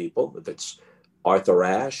many people, if it's Arthur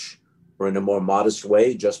Ashe, or in a more modest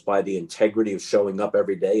way, just by the integrity of showing up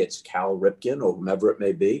every day, it's Cal Ripken or whomever it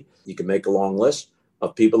may be. You can make a long list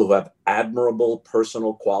of people who have admirable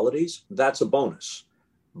personal qualities. That's a bonus.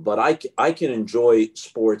 But I can enjoy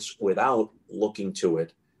sports without looking to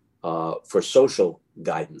it for social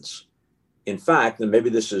guidance. In fact, and maybe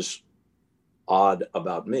this is odd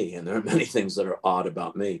about me, and there are many things that are odd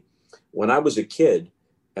about me. When I was a kid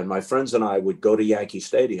and my friends and I would go to Yankee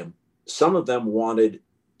Stadium, some of them wanted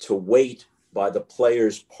to wait by the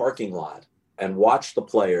players' parking lot and watch the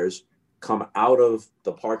players come out of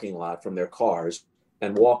the parking lot from their cars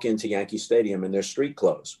and walk into Yankee Stadium in their street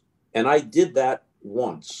clothes. And I did that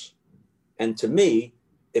once. And to me,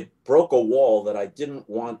 it broke a wall that I didn't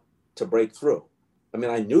want to break through. I mean,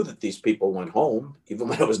 I knew that these people went home. Even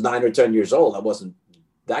when I was 9 or 10 years old, I wasn't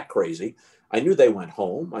that crazy. I knew they went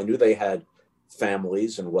home. I knew they had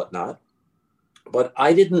families and whatnot. But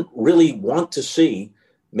I didn't really want to see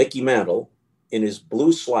Mickey Mantle in his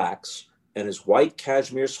blue slacks and his white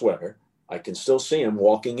cashmere sweater. I can still see him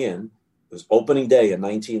walking in. It was opening day in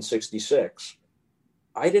 1966.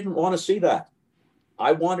 I didn't want to see that.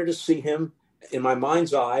 I wanted to see him, in my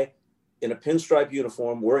mind's eye, in a pinstripe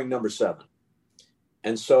uniform wearing number 7.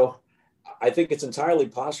 And so I think it's entirely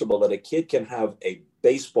possible that a kid can have a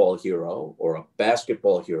baseball hero or a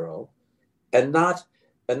basketball hero and not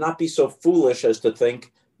be so foolish as to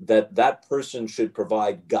think that that person should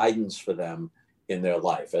provide guidance for them in their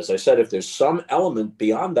life. As I said, if there's some element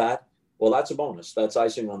beyond that, well, that's a bonus. That's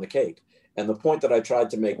icing on the cake. And the point that I tried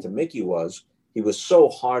to make to Mickey was he was so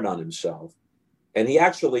hard on himself, and he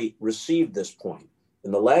actually received this point.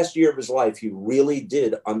 In the last year of his life, he really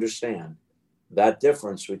did understand that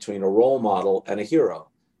difference between a role model and a hero.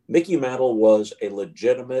 Mickey Mantle was a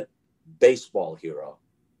legitimate baseball hero.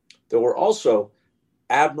 There were also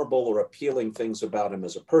admirable or appealing things about him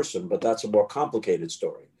as a person, but that's a more complicated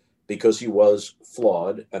story because he was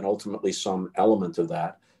flawed, and ultimately some element of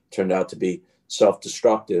that turned out to be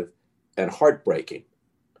self-destructive and heartbreaking.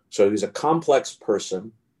 So he was a complex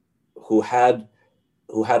person who had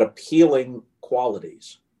appealing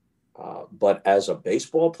qualities, but as a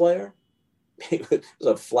baseball player, he was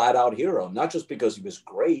a flat-out hero, not just because he was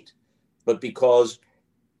great, but because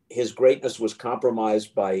his greatness was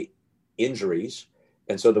compromised by injuries.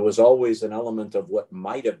 And so there was always an element of what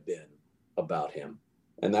might have been about him.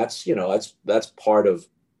 And that's part of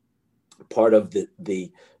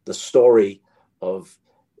the story of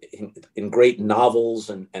in great novels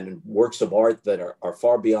and in works of art that are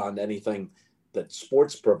far beyond anything that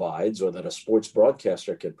sports provides or that a sports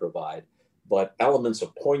broadcaster can provide, but elements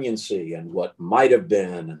of poignancy and what might have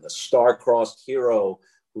been, and the star-crossed hero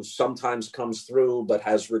who sometimes comes through but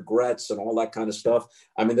has regrets and all that kind of stuff.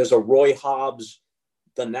 I mean, there's a Roy Hobbs,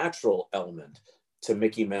 the natural element to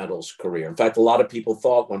Mickey Mantle's career. In fact, a lot of people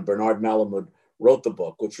thought when Bernard Malamud wrote the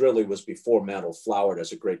book, which really was before Mantle flowered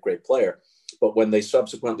as a great, great player, but when they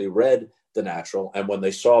subsequently read The Natural and when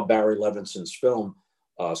they saw Barry Levinson's film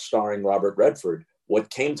starring Robert Redford, what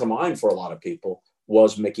came to mind for a lot of people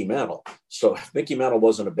was Mickey Mantle. So if Mickey Mantle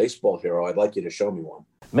wasn't a baseball hero, I'd like you to show me one.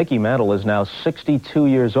 Mickey Mantle is now 62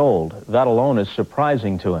 years old. That alone is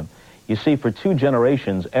surprising to him. You see, for 2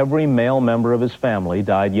 generations, every male member of his family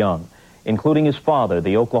died young, including his father,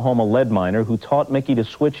 the Oklahoma lead miner, who taught Mickey to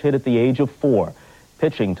switch hit at the age of 4,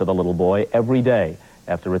 pitching to the little boy every day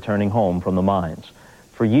after returning home from the mines.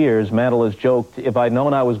 For years, Mantle has joked, if I'd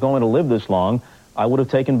known I was going to live this long, I would have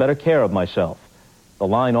taken better care of myself. The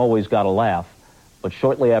line always got a laugh, but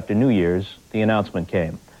shortly after New Year's, the announcement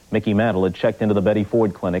came. Mickey Mantle had checked into the Betty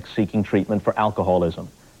Ford Clinic seeking treatment for alcoholism.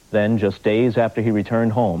 Then, just days after he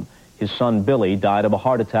returned home, his son Billy died of a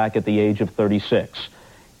heart attack at the age of 36.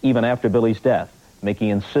 Even after Billy's death, Mickey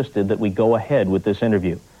insisted that we go ahead with this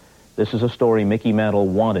interview. This is a story Mickey Mantle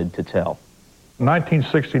wanted to tell. In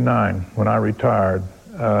 1969, when I retired,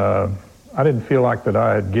 I didn't feel like that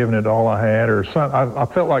I had given it all I had, or I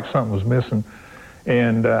felt like something was missing.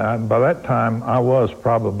 And by that time, I was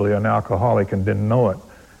probably an alcoholic and didn't know it.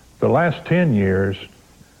 The last 10 years,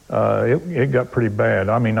 it got pretty bad.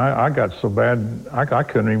 I mean, I got so bad, I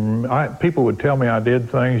couldn't even, people would tell me I did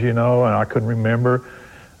things, and I couldn't remember.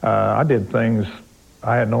 I did things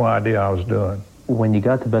I had no idea I was doing. When you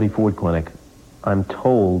got to Betty Ford Clinic, I'm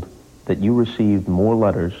told that you received more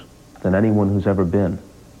letters than anyone who's ever been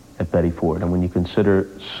at Betty Ford. And when you consider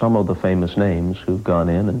some of the famous names who've gone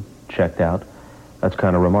in and checked out, that's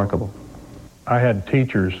kind of remarkable. I had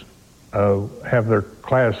teachers have their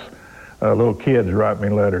class, little kids write me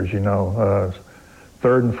letters, 3rd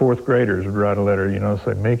and 4th graders would write a letter,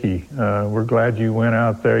 say, Mickey, we're glad you went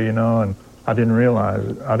out there, and I didn't realize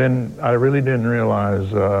it. I really didn't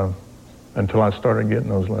realize until I started getting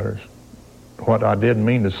those letters what I did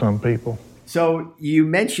mean to some people. So you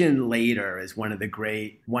mentioned later as one of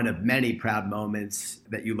many proud moments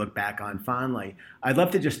that you look back on fondly. I'd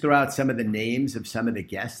love to just throw out some of the names of some of the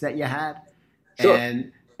guests that you had. Sure.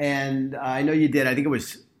 And I know you did, I think it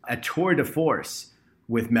was a tour de force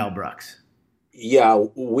with Mel Brooks. Yeah,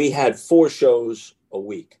 we had 4 shows a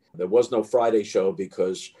week. There was no Friday show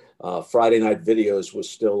because Friday night videos was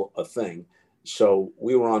still a thing. So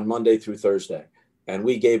we were on Monday through Thursday, and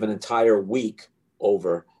we gave an entire week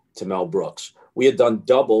over to Mel Brooks. We had done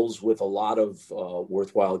doubles with a lot of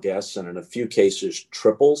worthwhile guests, and in a few cases,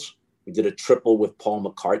 triples. We did a triple with Paul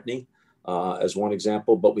McCartney as one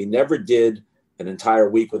example, but we never did an entire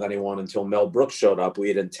week with anyone until Mel Brooks showed up. We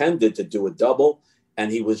had intended to do a double,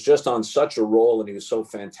 and he was just on such a roll, and he was so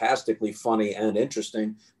fantastically funny and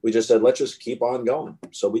interesting. We just said, let's just keep on going.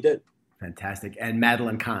 So we did. Fantastic. And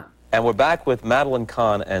Madeline Kahn. And we're back with Madeline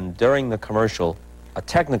Kahn, and during the commercial, a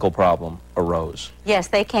technical problem arose. Yes,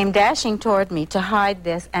 they came dashing toward me to hide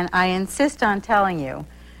this, and I insist on telling you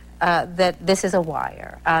that this is a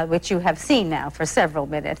wire, which you have seen now for several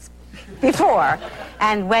minutes before.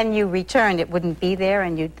 And when you returned, it wouldn't be there,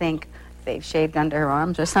 and you'd think they've shaved under her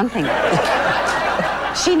arms or something.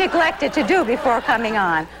 She neglected to do before coming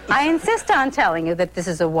on. I insist on telling you that this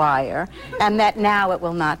is a wire, and that now it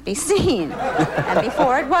will not be seen. And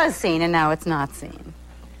before it was seen, and now it's not seen.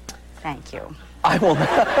 Thank you. I will not.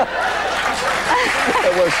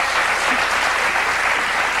 It was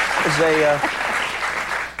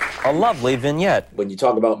a lovely vignette. When you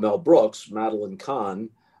talk about Mel Brooks, Madeline Kahn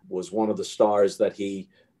was one of the stars that he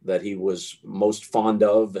was most fond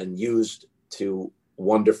of and used to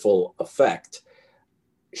wonderful effect.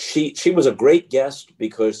 She was a great guest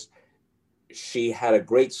because she had a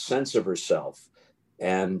great sense of herself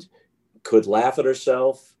and could laugh at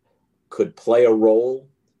herself, could play a role,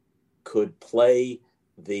 could play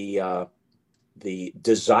the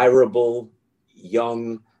desirable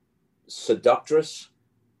young seductress,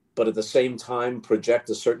 but at the same time project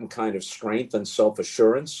a certain kind of strength and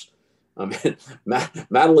self-assurance. I mean,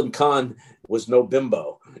 Madeline Kahn was no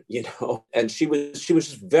bimbo, and she was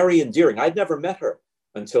just very endearing. I'd never met her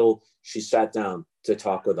until she sat down to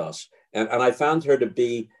talk with us. And I found her to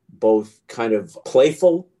be both kind of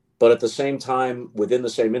playful, but at the same time, within the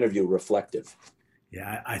same interview, reflective.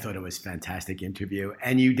 Yeah, I thought it was a fantastic interview.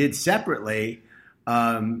 And you did separately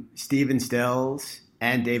Stephen Stills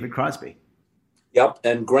and David Crosby. Yep,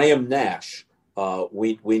 and Graham Nash.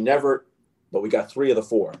 We never, but we got 3 of the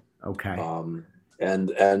 4. Okay.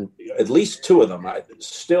 And at least 2 of them,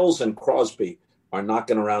 Stills and Crosby, are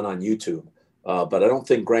knocking around on YouTube. But I don't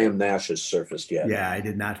think Graham Nash has surfaced yet. Yeah, I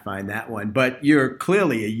did not find that one. But you're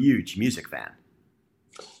clearly a huge music fan.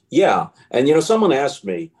 Yeah. And, someone asked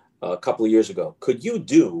me a couple of years ago, could you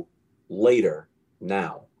do Later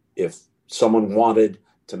now? If someone wanted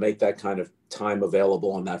to make that kind of time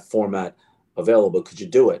available and that format available, could you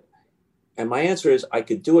do it? And my answer is I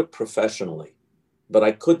could do it professionally, but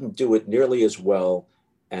I couldn't do it nearly as well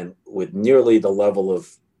and with nearly the level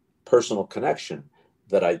of personal connection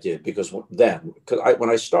that I did, because when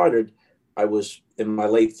I started, I was in my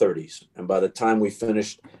late 30s. And by the time we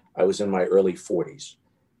finished, I was in my early 40s.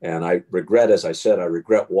 And I regret, as I said,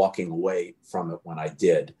 walking away from it when I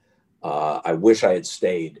did. I wish I had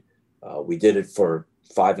stayed. We did it for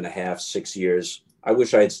 5.5, 6 years. I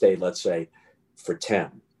wish I had stayed, let's say, for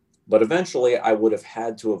 10. But eventually I would have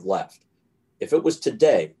had to have left. If it was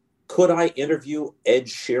today, could I interview Ed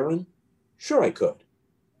Sheeran? Sure, I could.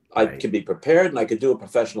 I could be prepared and I could do a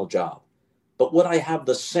professional job. But would I have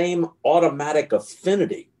the same automatic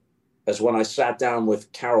affinity as when I sat down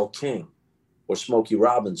with Carole King or Smokey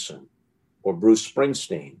Robinson or Bruce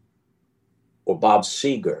Springsteen or Bob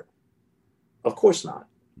Seger? Of course not.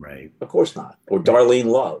 Right. Of course not. Or Darlene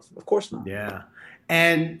Love? Of course not. Yeah.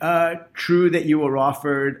 And true that you were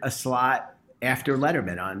offered a slot after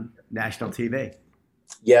Letterman on national TV.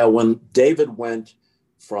 Yeah, when David went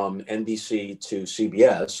from NBC to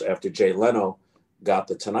CBS after Jay Leno got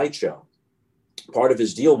The Tonight Show, part of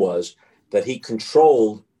his deal was that he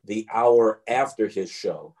controlled the hour after his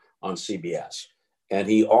show on CBS. And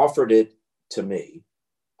he offered it to me,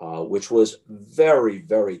 which was very,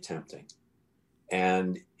 very tempting.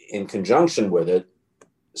 And in conjunction with it,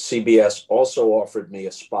 CBS also offered me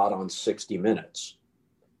a spot on 60 Minutes.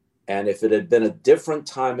 And if it had been a different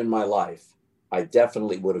time in my life, I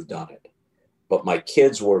definitely would have done it. But my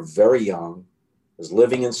kids were very young. I was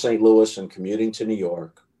living in St. Louis and commuting to New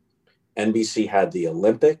York. NBC had the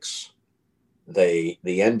Olympics. The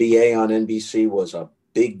NBA on NBC was a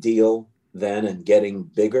big deal then and getting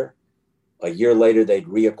bigger. A year later, they'd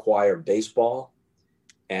reacquire baseball.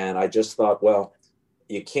 And I just thought, well,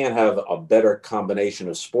 you can't have a better combination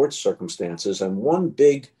of sports circumstances. And one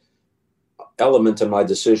big element in my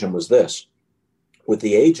decision was this. With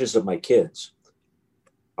the ages of my kids,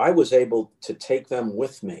 I was able to take them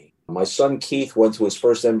with me. My son Keith went to his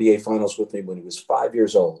first NBA finals with me when he was 5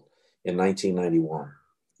 years old in 1991.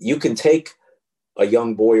 You can take a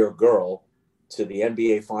young boy or girl to the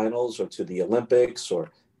NBA Finals or to the Olympics,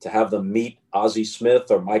 or to have them meet Ozzie Smith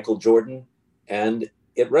or Michael Jordan, and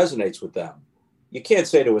it resonates with them. You can't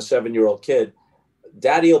say to a 7-year-old kid,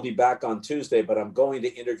 Daddy will be back on Tuesday, but I'm going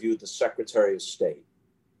to interview the Secretary of State.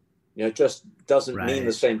 You know, it just doesn't mean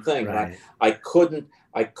the same thing. Right. And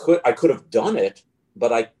I could have done it,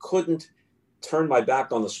 but I couldn't turn my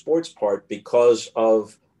back on the sports part because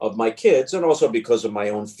of my kids, and also because of my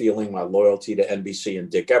own feeling, my loyalty to NBC and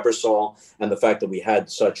Dick Ebersol, and the fact that we had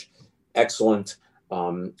such excellent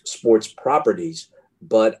sports properties.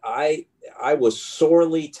 But I was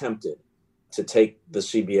sorely tempted to take the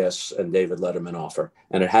CBS and David Letterman offer.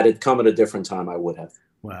 And had it come at a different time, I would have.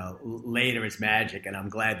 Well, later is magic, and I'm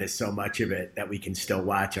glad there's so much of it that we can still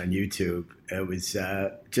watch on YouTube. It was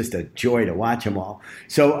just a joy to watch them all.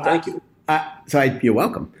 So thank you. You're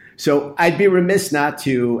welcome. So I'd be remiss not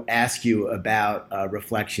to ask you about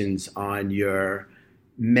reflections on your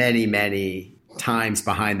many, many times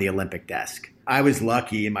behind the Olympic desk. I was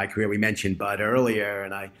lucky in my career. We mentioned Bud earlier,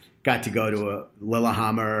 and I got to go to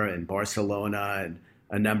Lillehammer and Barcelona and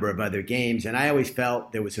a number of other games. And I always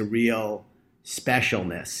felt there was a real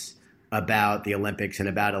specialness about the Olympics and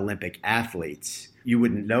about Olympic athletes. You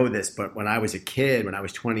wouldn't know this, but when I was a kid, when I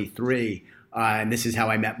was 23, and this is how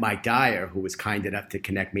I met Mike Dyer, who was kind enough to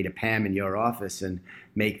connect me to Pam in your office and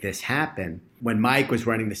make this happen. When Mike was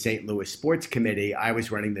running the St. Louis Sports Committee, I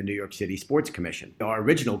was running the New York City Sports Commission. Our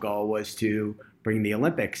original goal was to bring the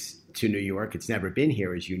Olympics to New York. It's never been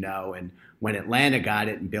here, as you know. And when Atlanta got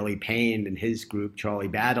it and Billy Payne and his group, Charlie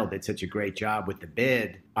Battle, did such a great job with the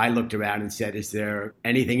bid, I looked around and said, is there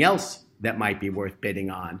anything else that might be worth bidding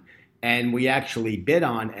on? And we actually bid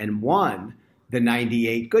on and won the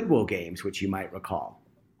 98 Goodwill Games, which you might recall.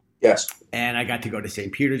 Yes. And I got to go to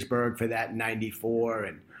St. Petersburg for that in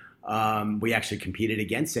 94. And we actually competed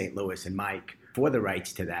against St. Louis and Mike for the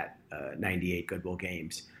rights to that 98 Goodwill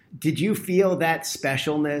Games. Did you feel that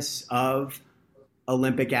specialness of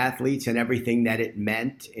Olympic athletes and everything that it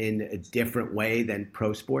meant in a different way than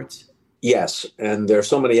pro sports? Yes, and there's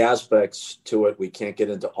so many aspects to it. We can't get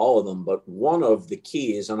into all of them, but one of the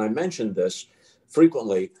keys, and I mentioned this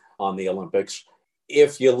frequently on the Olympics,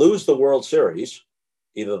 if you lose the World Series,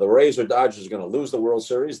 either the Rays or Dodgers are going to lose the World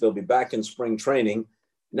Series. They'll be back in spring training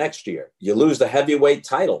next year. You lose the heavyweight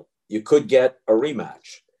title, you could get a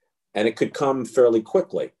rematch, and it could come fairly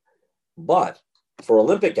quickly. But for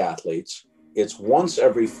Olympic athletes, it's once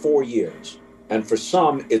every 4 years. And for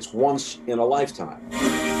some, it's once in a lifetime.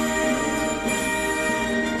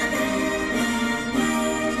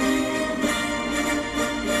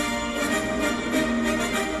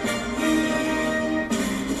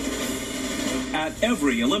 At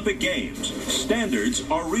every Olympic Games, standards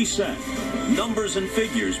are reset. Numbers and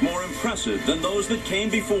figures more impressive than those that came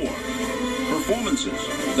before.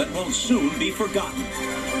 Performances that won't soon be forgotten.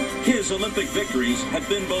 His Olympic victories have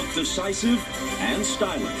been both decisive and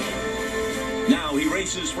stylish. Now he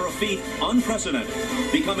races for a feat unprecedented,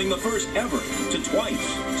 becoming the first ever to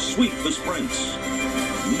twice sweep the sprints.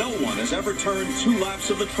 No one has ever turned 2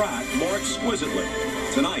 laps of the track more exquisitely.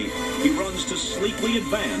 Tonight, he runs to sleekly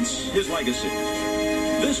advance his legacy.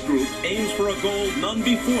 This group aims for a goal none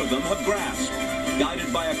before them have grasped,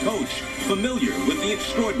 guided by a coach familiar with the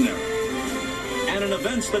extraordinary. And in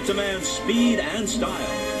events that demand speed and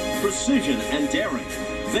style, precision and daring,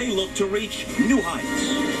 they look to reach new heights.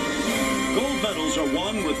 Gold medals are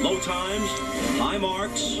won with low times, high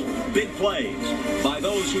marks, big plays by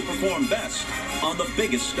those who perform best on the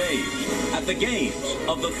biggest stage at the Games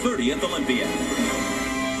of the 30th Olympiad.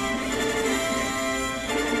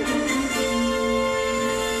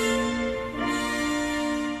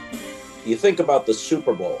 You think about the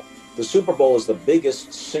Super Bowl. The Super Bowl is the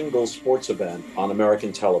biggest single sports event on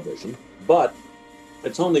American television, but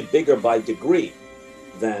it's only bigger by degree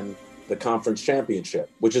than the conference championship,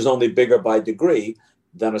 which is only bigger by degree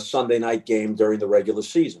than a Sunday night game during the regular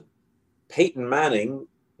season. Peyton Manning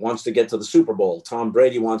wants to get to the Super Bowl. Tom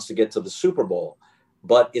Brady wants to get to the Super Bowl,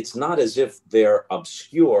 but it's not as if they're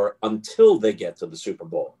obscure until they get to the Super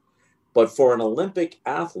Bowl. But for an Olympic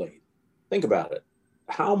athlete, think about it.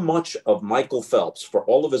 How much of Michael Phelps, for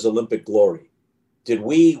all of his Olympic glory, did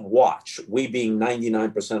we watch, we being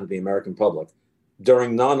 99% of the American public,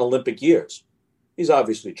 during non-Olympic years? He's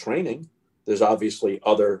obviously training. There's obviously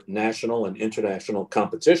other national and international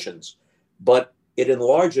competitions, but it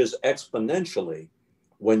enlarges exponentially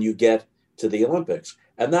when you get to the Olympics.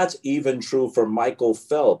 And that's even true for Michael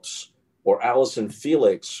Phelps or Allison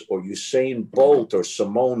Felix or Usain Bolt or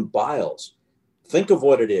Simone Biles. Think of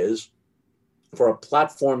what it is for a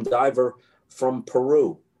platform diver from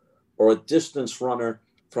Peru or a distance runner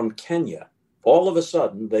from Kenya. all of a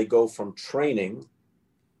sudden they go from training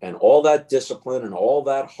and all that discipline and all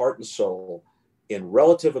that heart and soul in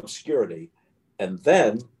relative obscurity, and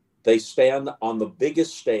then they stand on the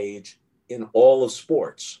biggest stage in all of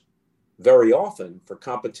sports, very often for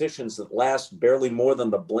competitions that last barely more than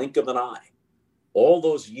the blink of an eye. All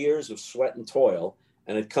those years of sweat and toil,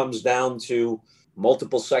 and it comes down to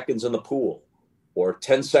multiple seconds in the pool or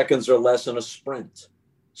 10 seconds or less in a sprint,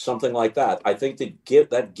 something like that. I think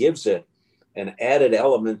that gives it an added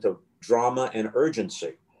element of drama and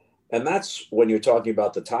urgency. And that's when you're talking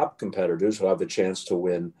about the top competitors who have the chance to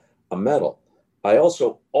win a medal. I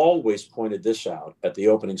also always pointed this out at the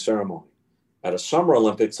opening ceremony. At a Summer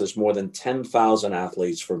Olympics, there's more than 10,000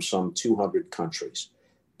 athletes from some 200 countries.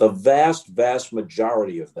 The vast, vast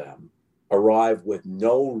majority of them arrive with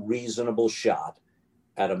no reasonable shot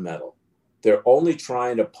at a medal. They're only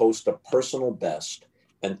trying to post a personal best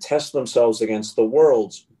and test themselves against the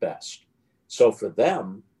world's best. So for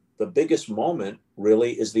them, the biggest moment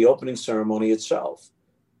really is the opening ceremony itself,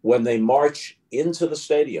 when they march into the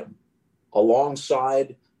stadium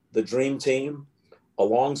alongside the dream team,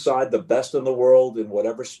 alongside the best in the world in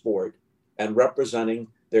whatever sport, and representing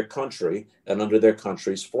their country and under their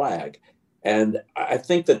country's flag. And I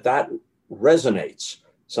think that resonates.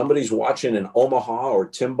 Somebody's watching in Omaha or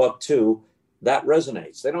Timbuktu, that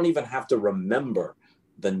resonates. They don't even have to remember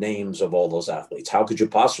the names of all those athletes. How could you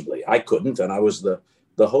possibly? I couldn't, and I was the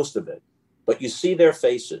host of it. But you see their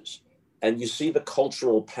faces, and you see the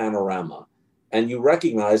cultural panorama, and you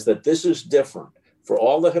recognize that this is different. For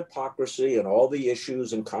all the hypocrisy and all the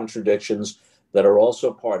issues and contradictions that are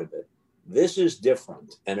also part of it, this is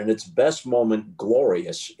different, and in its best moment,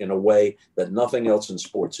 glorious in a way that nothing else in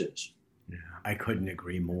sports is. Yeah, I couldn't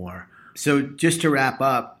agree more. So just to wrap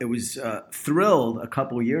up, it was thrilled a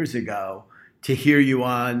couple years ago to hear you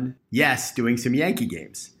on Yes doing some Yankee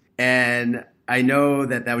games. And I know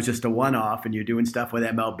that was just a one-off, and you're doing stuff with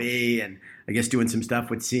MLB and I guess doing some stuff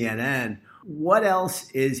with CNN. What else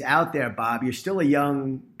is out there, Bob? You're still a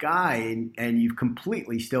young guy, and you've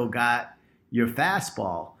completely still got your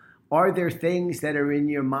fastball. Are there things that are in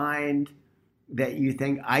your mind that you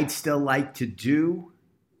think I'd still like to do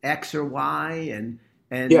X or Y?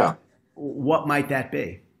 And yeah. What might that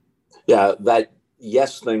be? Yeah, that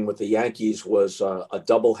Yes thing with the Yankees was a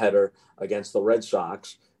doubleheader against the Red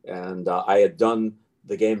Sox. And I had done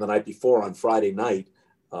the game the night before on Friday night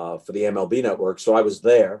for the MLB Network. So I was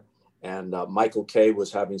there, and Michael Kay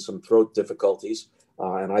was having some throat difficulties.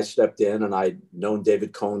 And I stepped in, and I'd known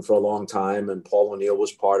David Cohn for a long time, and Paul O'Neill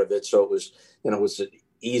was part of it. So it was an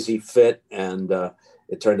easy fit, and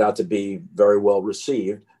it turned out to be very well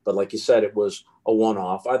received. But like you said, it was a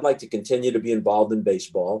one-off. I'd like to continue to be involved in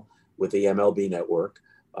baseball with the MLB Network.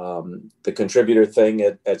 The contributor thing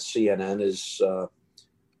at CNN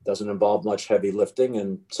doesn't involve much heavy lifting,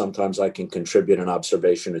 and sometimes I can contribute an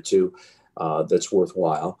observation or two that's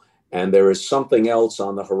worthwhile. And there is something else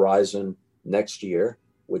on the horizon next year,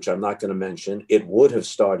 which I'm not going to mention. It would have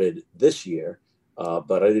started this year,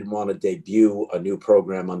 but I didn't want to debut a new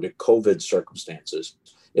program under COVID circumstances.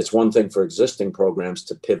 It's one thing for existing programs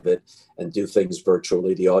to pivot and do things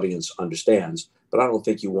virtually. The audience understands, but I don't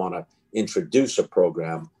think you want to introduce a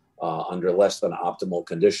program under less than optimal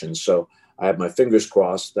conditions. So I have my fingers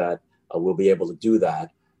crossed that we'll be able to do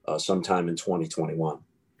that sometime in 2021.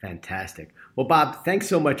 Fantastic. Well, Bob, thanks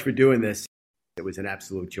so much for doing this. It was an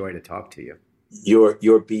absolute joy to talk to you.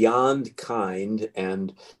 You're beyond kind.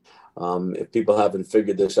 And if people haven't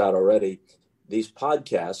figured this out already, these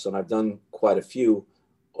podcasts, and I've done quite a few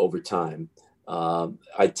over time,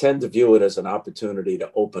 I tend to view it as an opportunity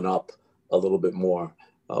to open up a little bit more.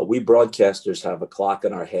 We broadcasters have a clock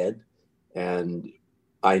in our head, and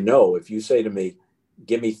I know if you say to me,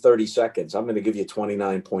 give me 30 seconds, I'm going to give you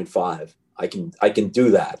 29.5. I can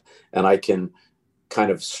do that, and I can kind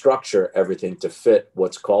of structure everything to fit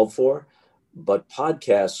what's called for. But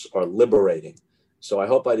podcasts are liberating. So I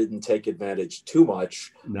hope I didn't take advantage too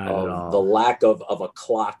much of the lack of a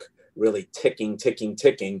clock really ticking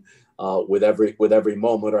with every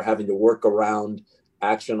moment, or having to work around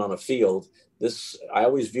action on a field. I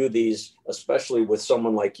always view these, especially with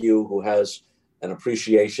someone like you who has an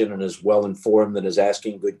appreciation and is well informed and is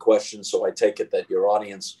asking good questions. So I take it that your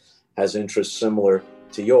audience has interests similar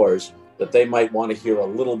to yours, that they might want to hear a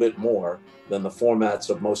little bit more than the formats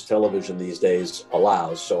of most television these days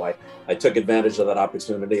allows. So I took advantage of that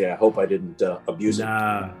opportunity. I hope I didn't abuse it.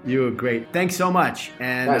 You were great. Thanks so much.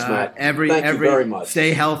 And thanks, Matt. Thank you very much.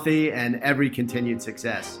 Stay healthy, and every continued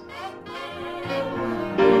success.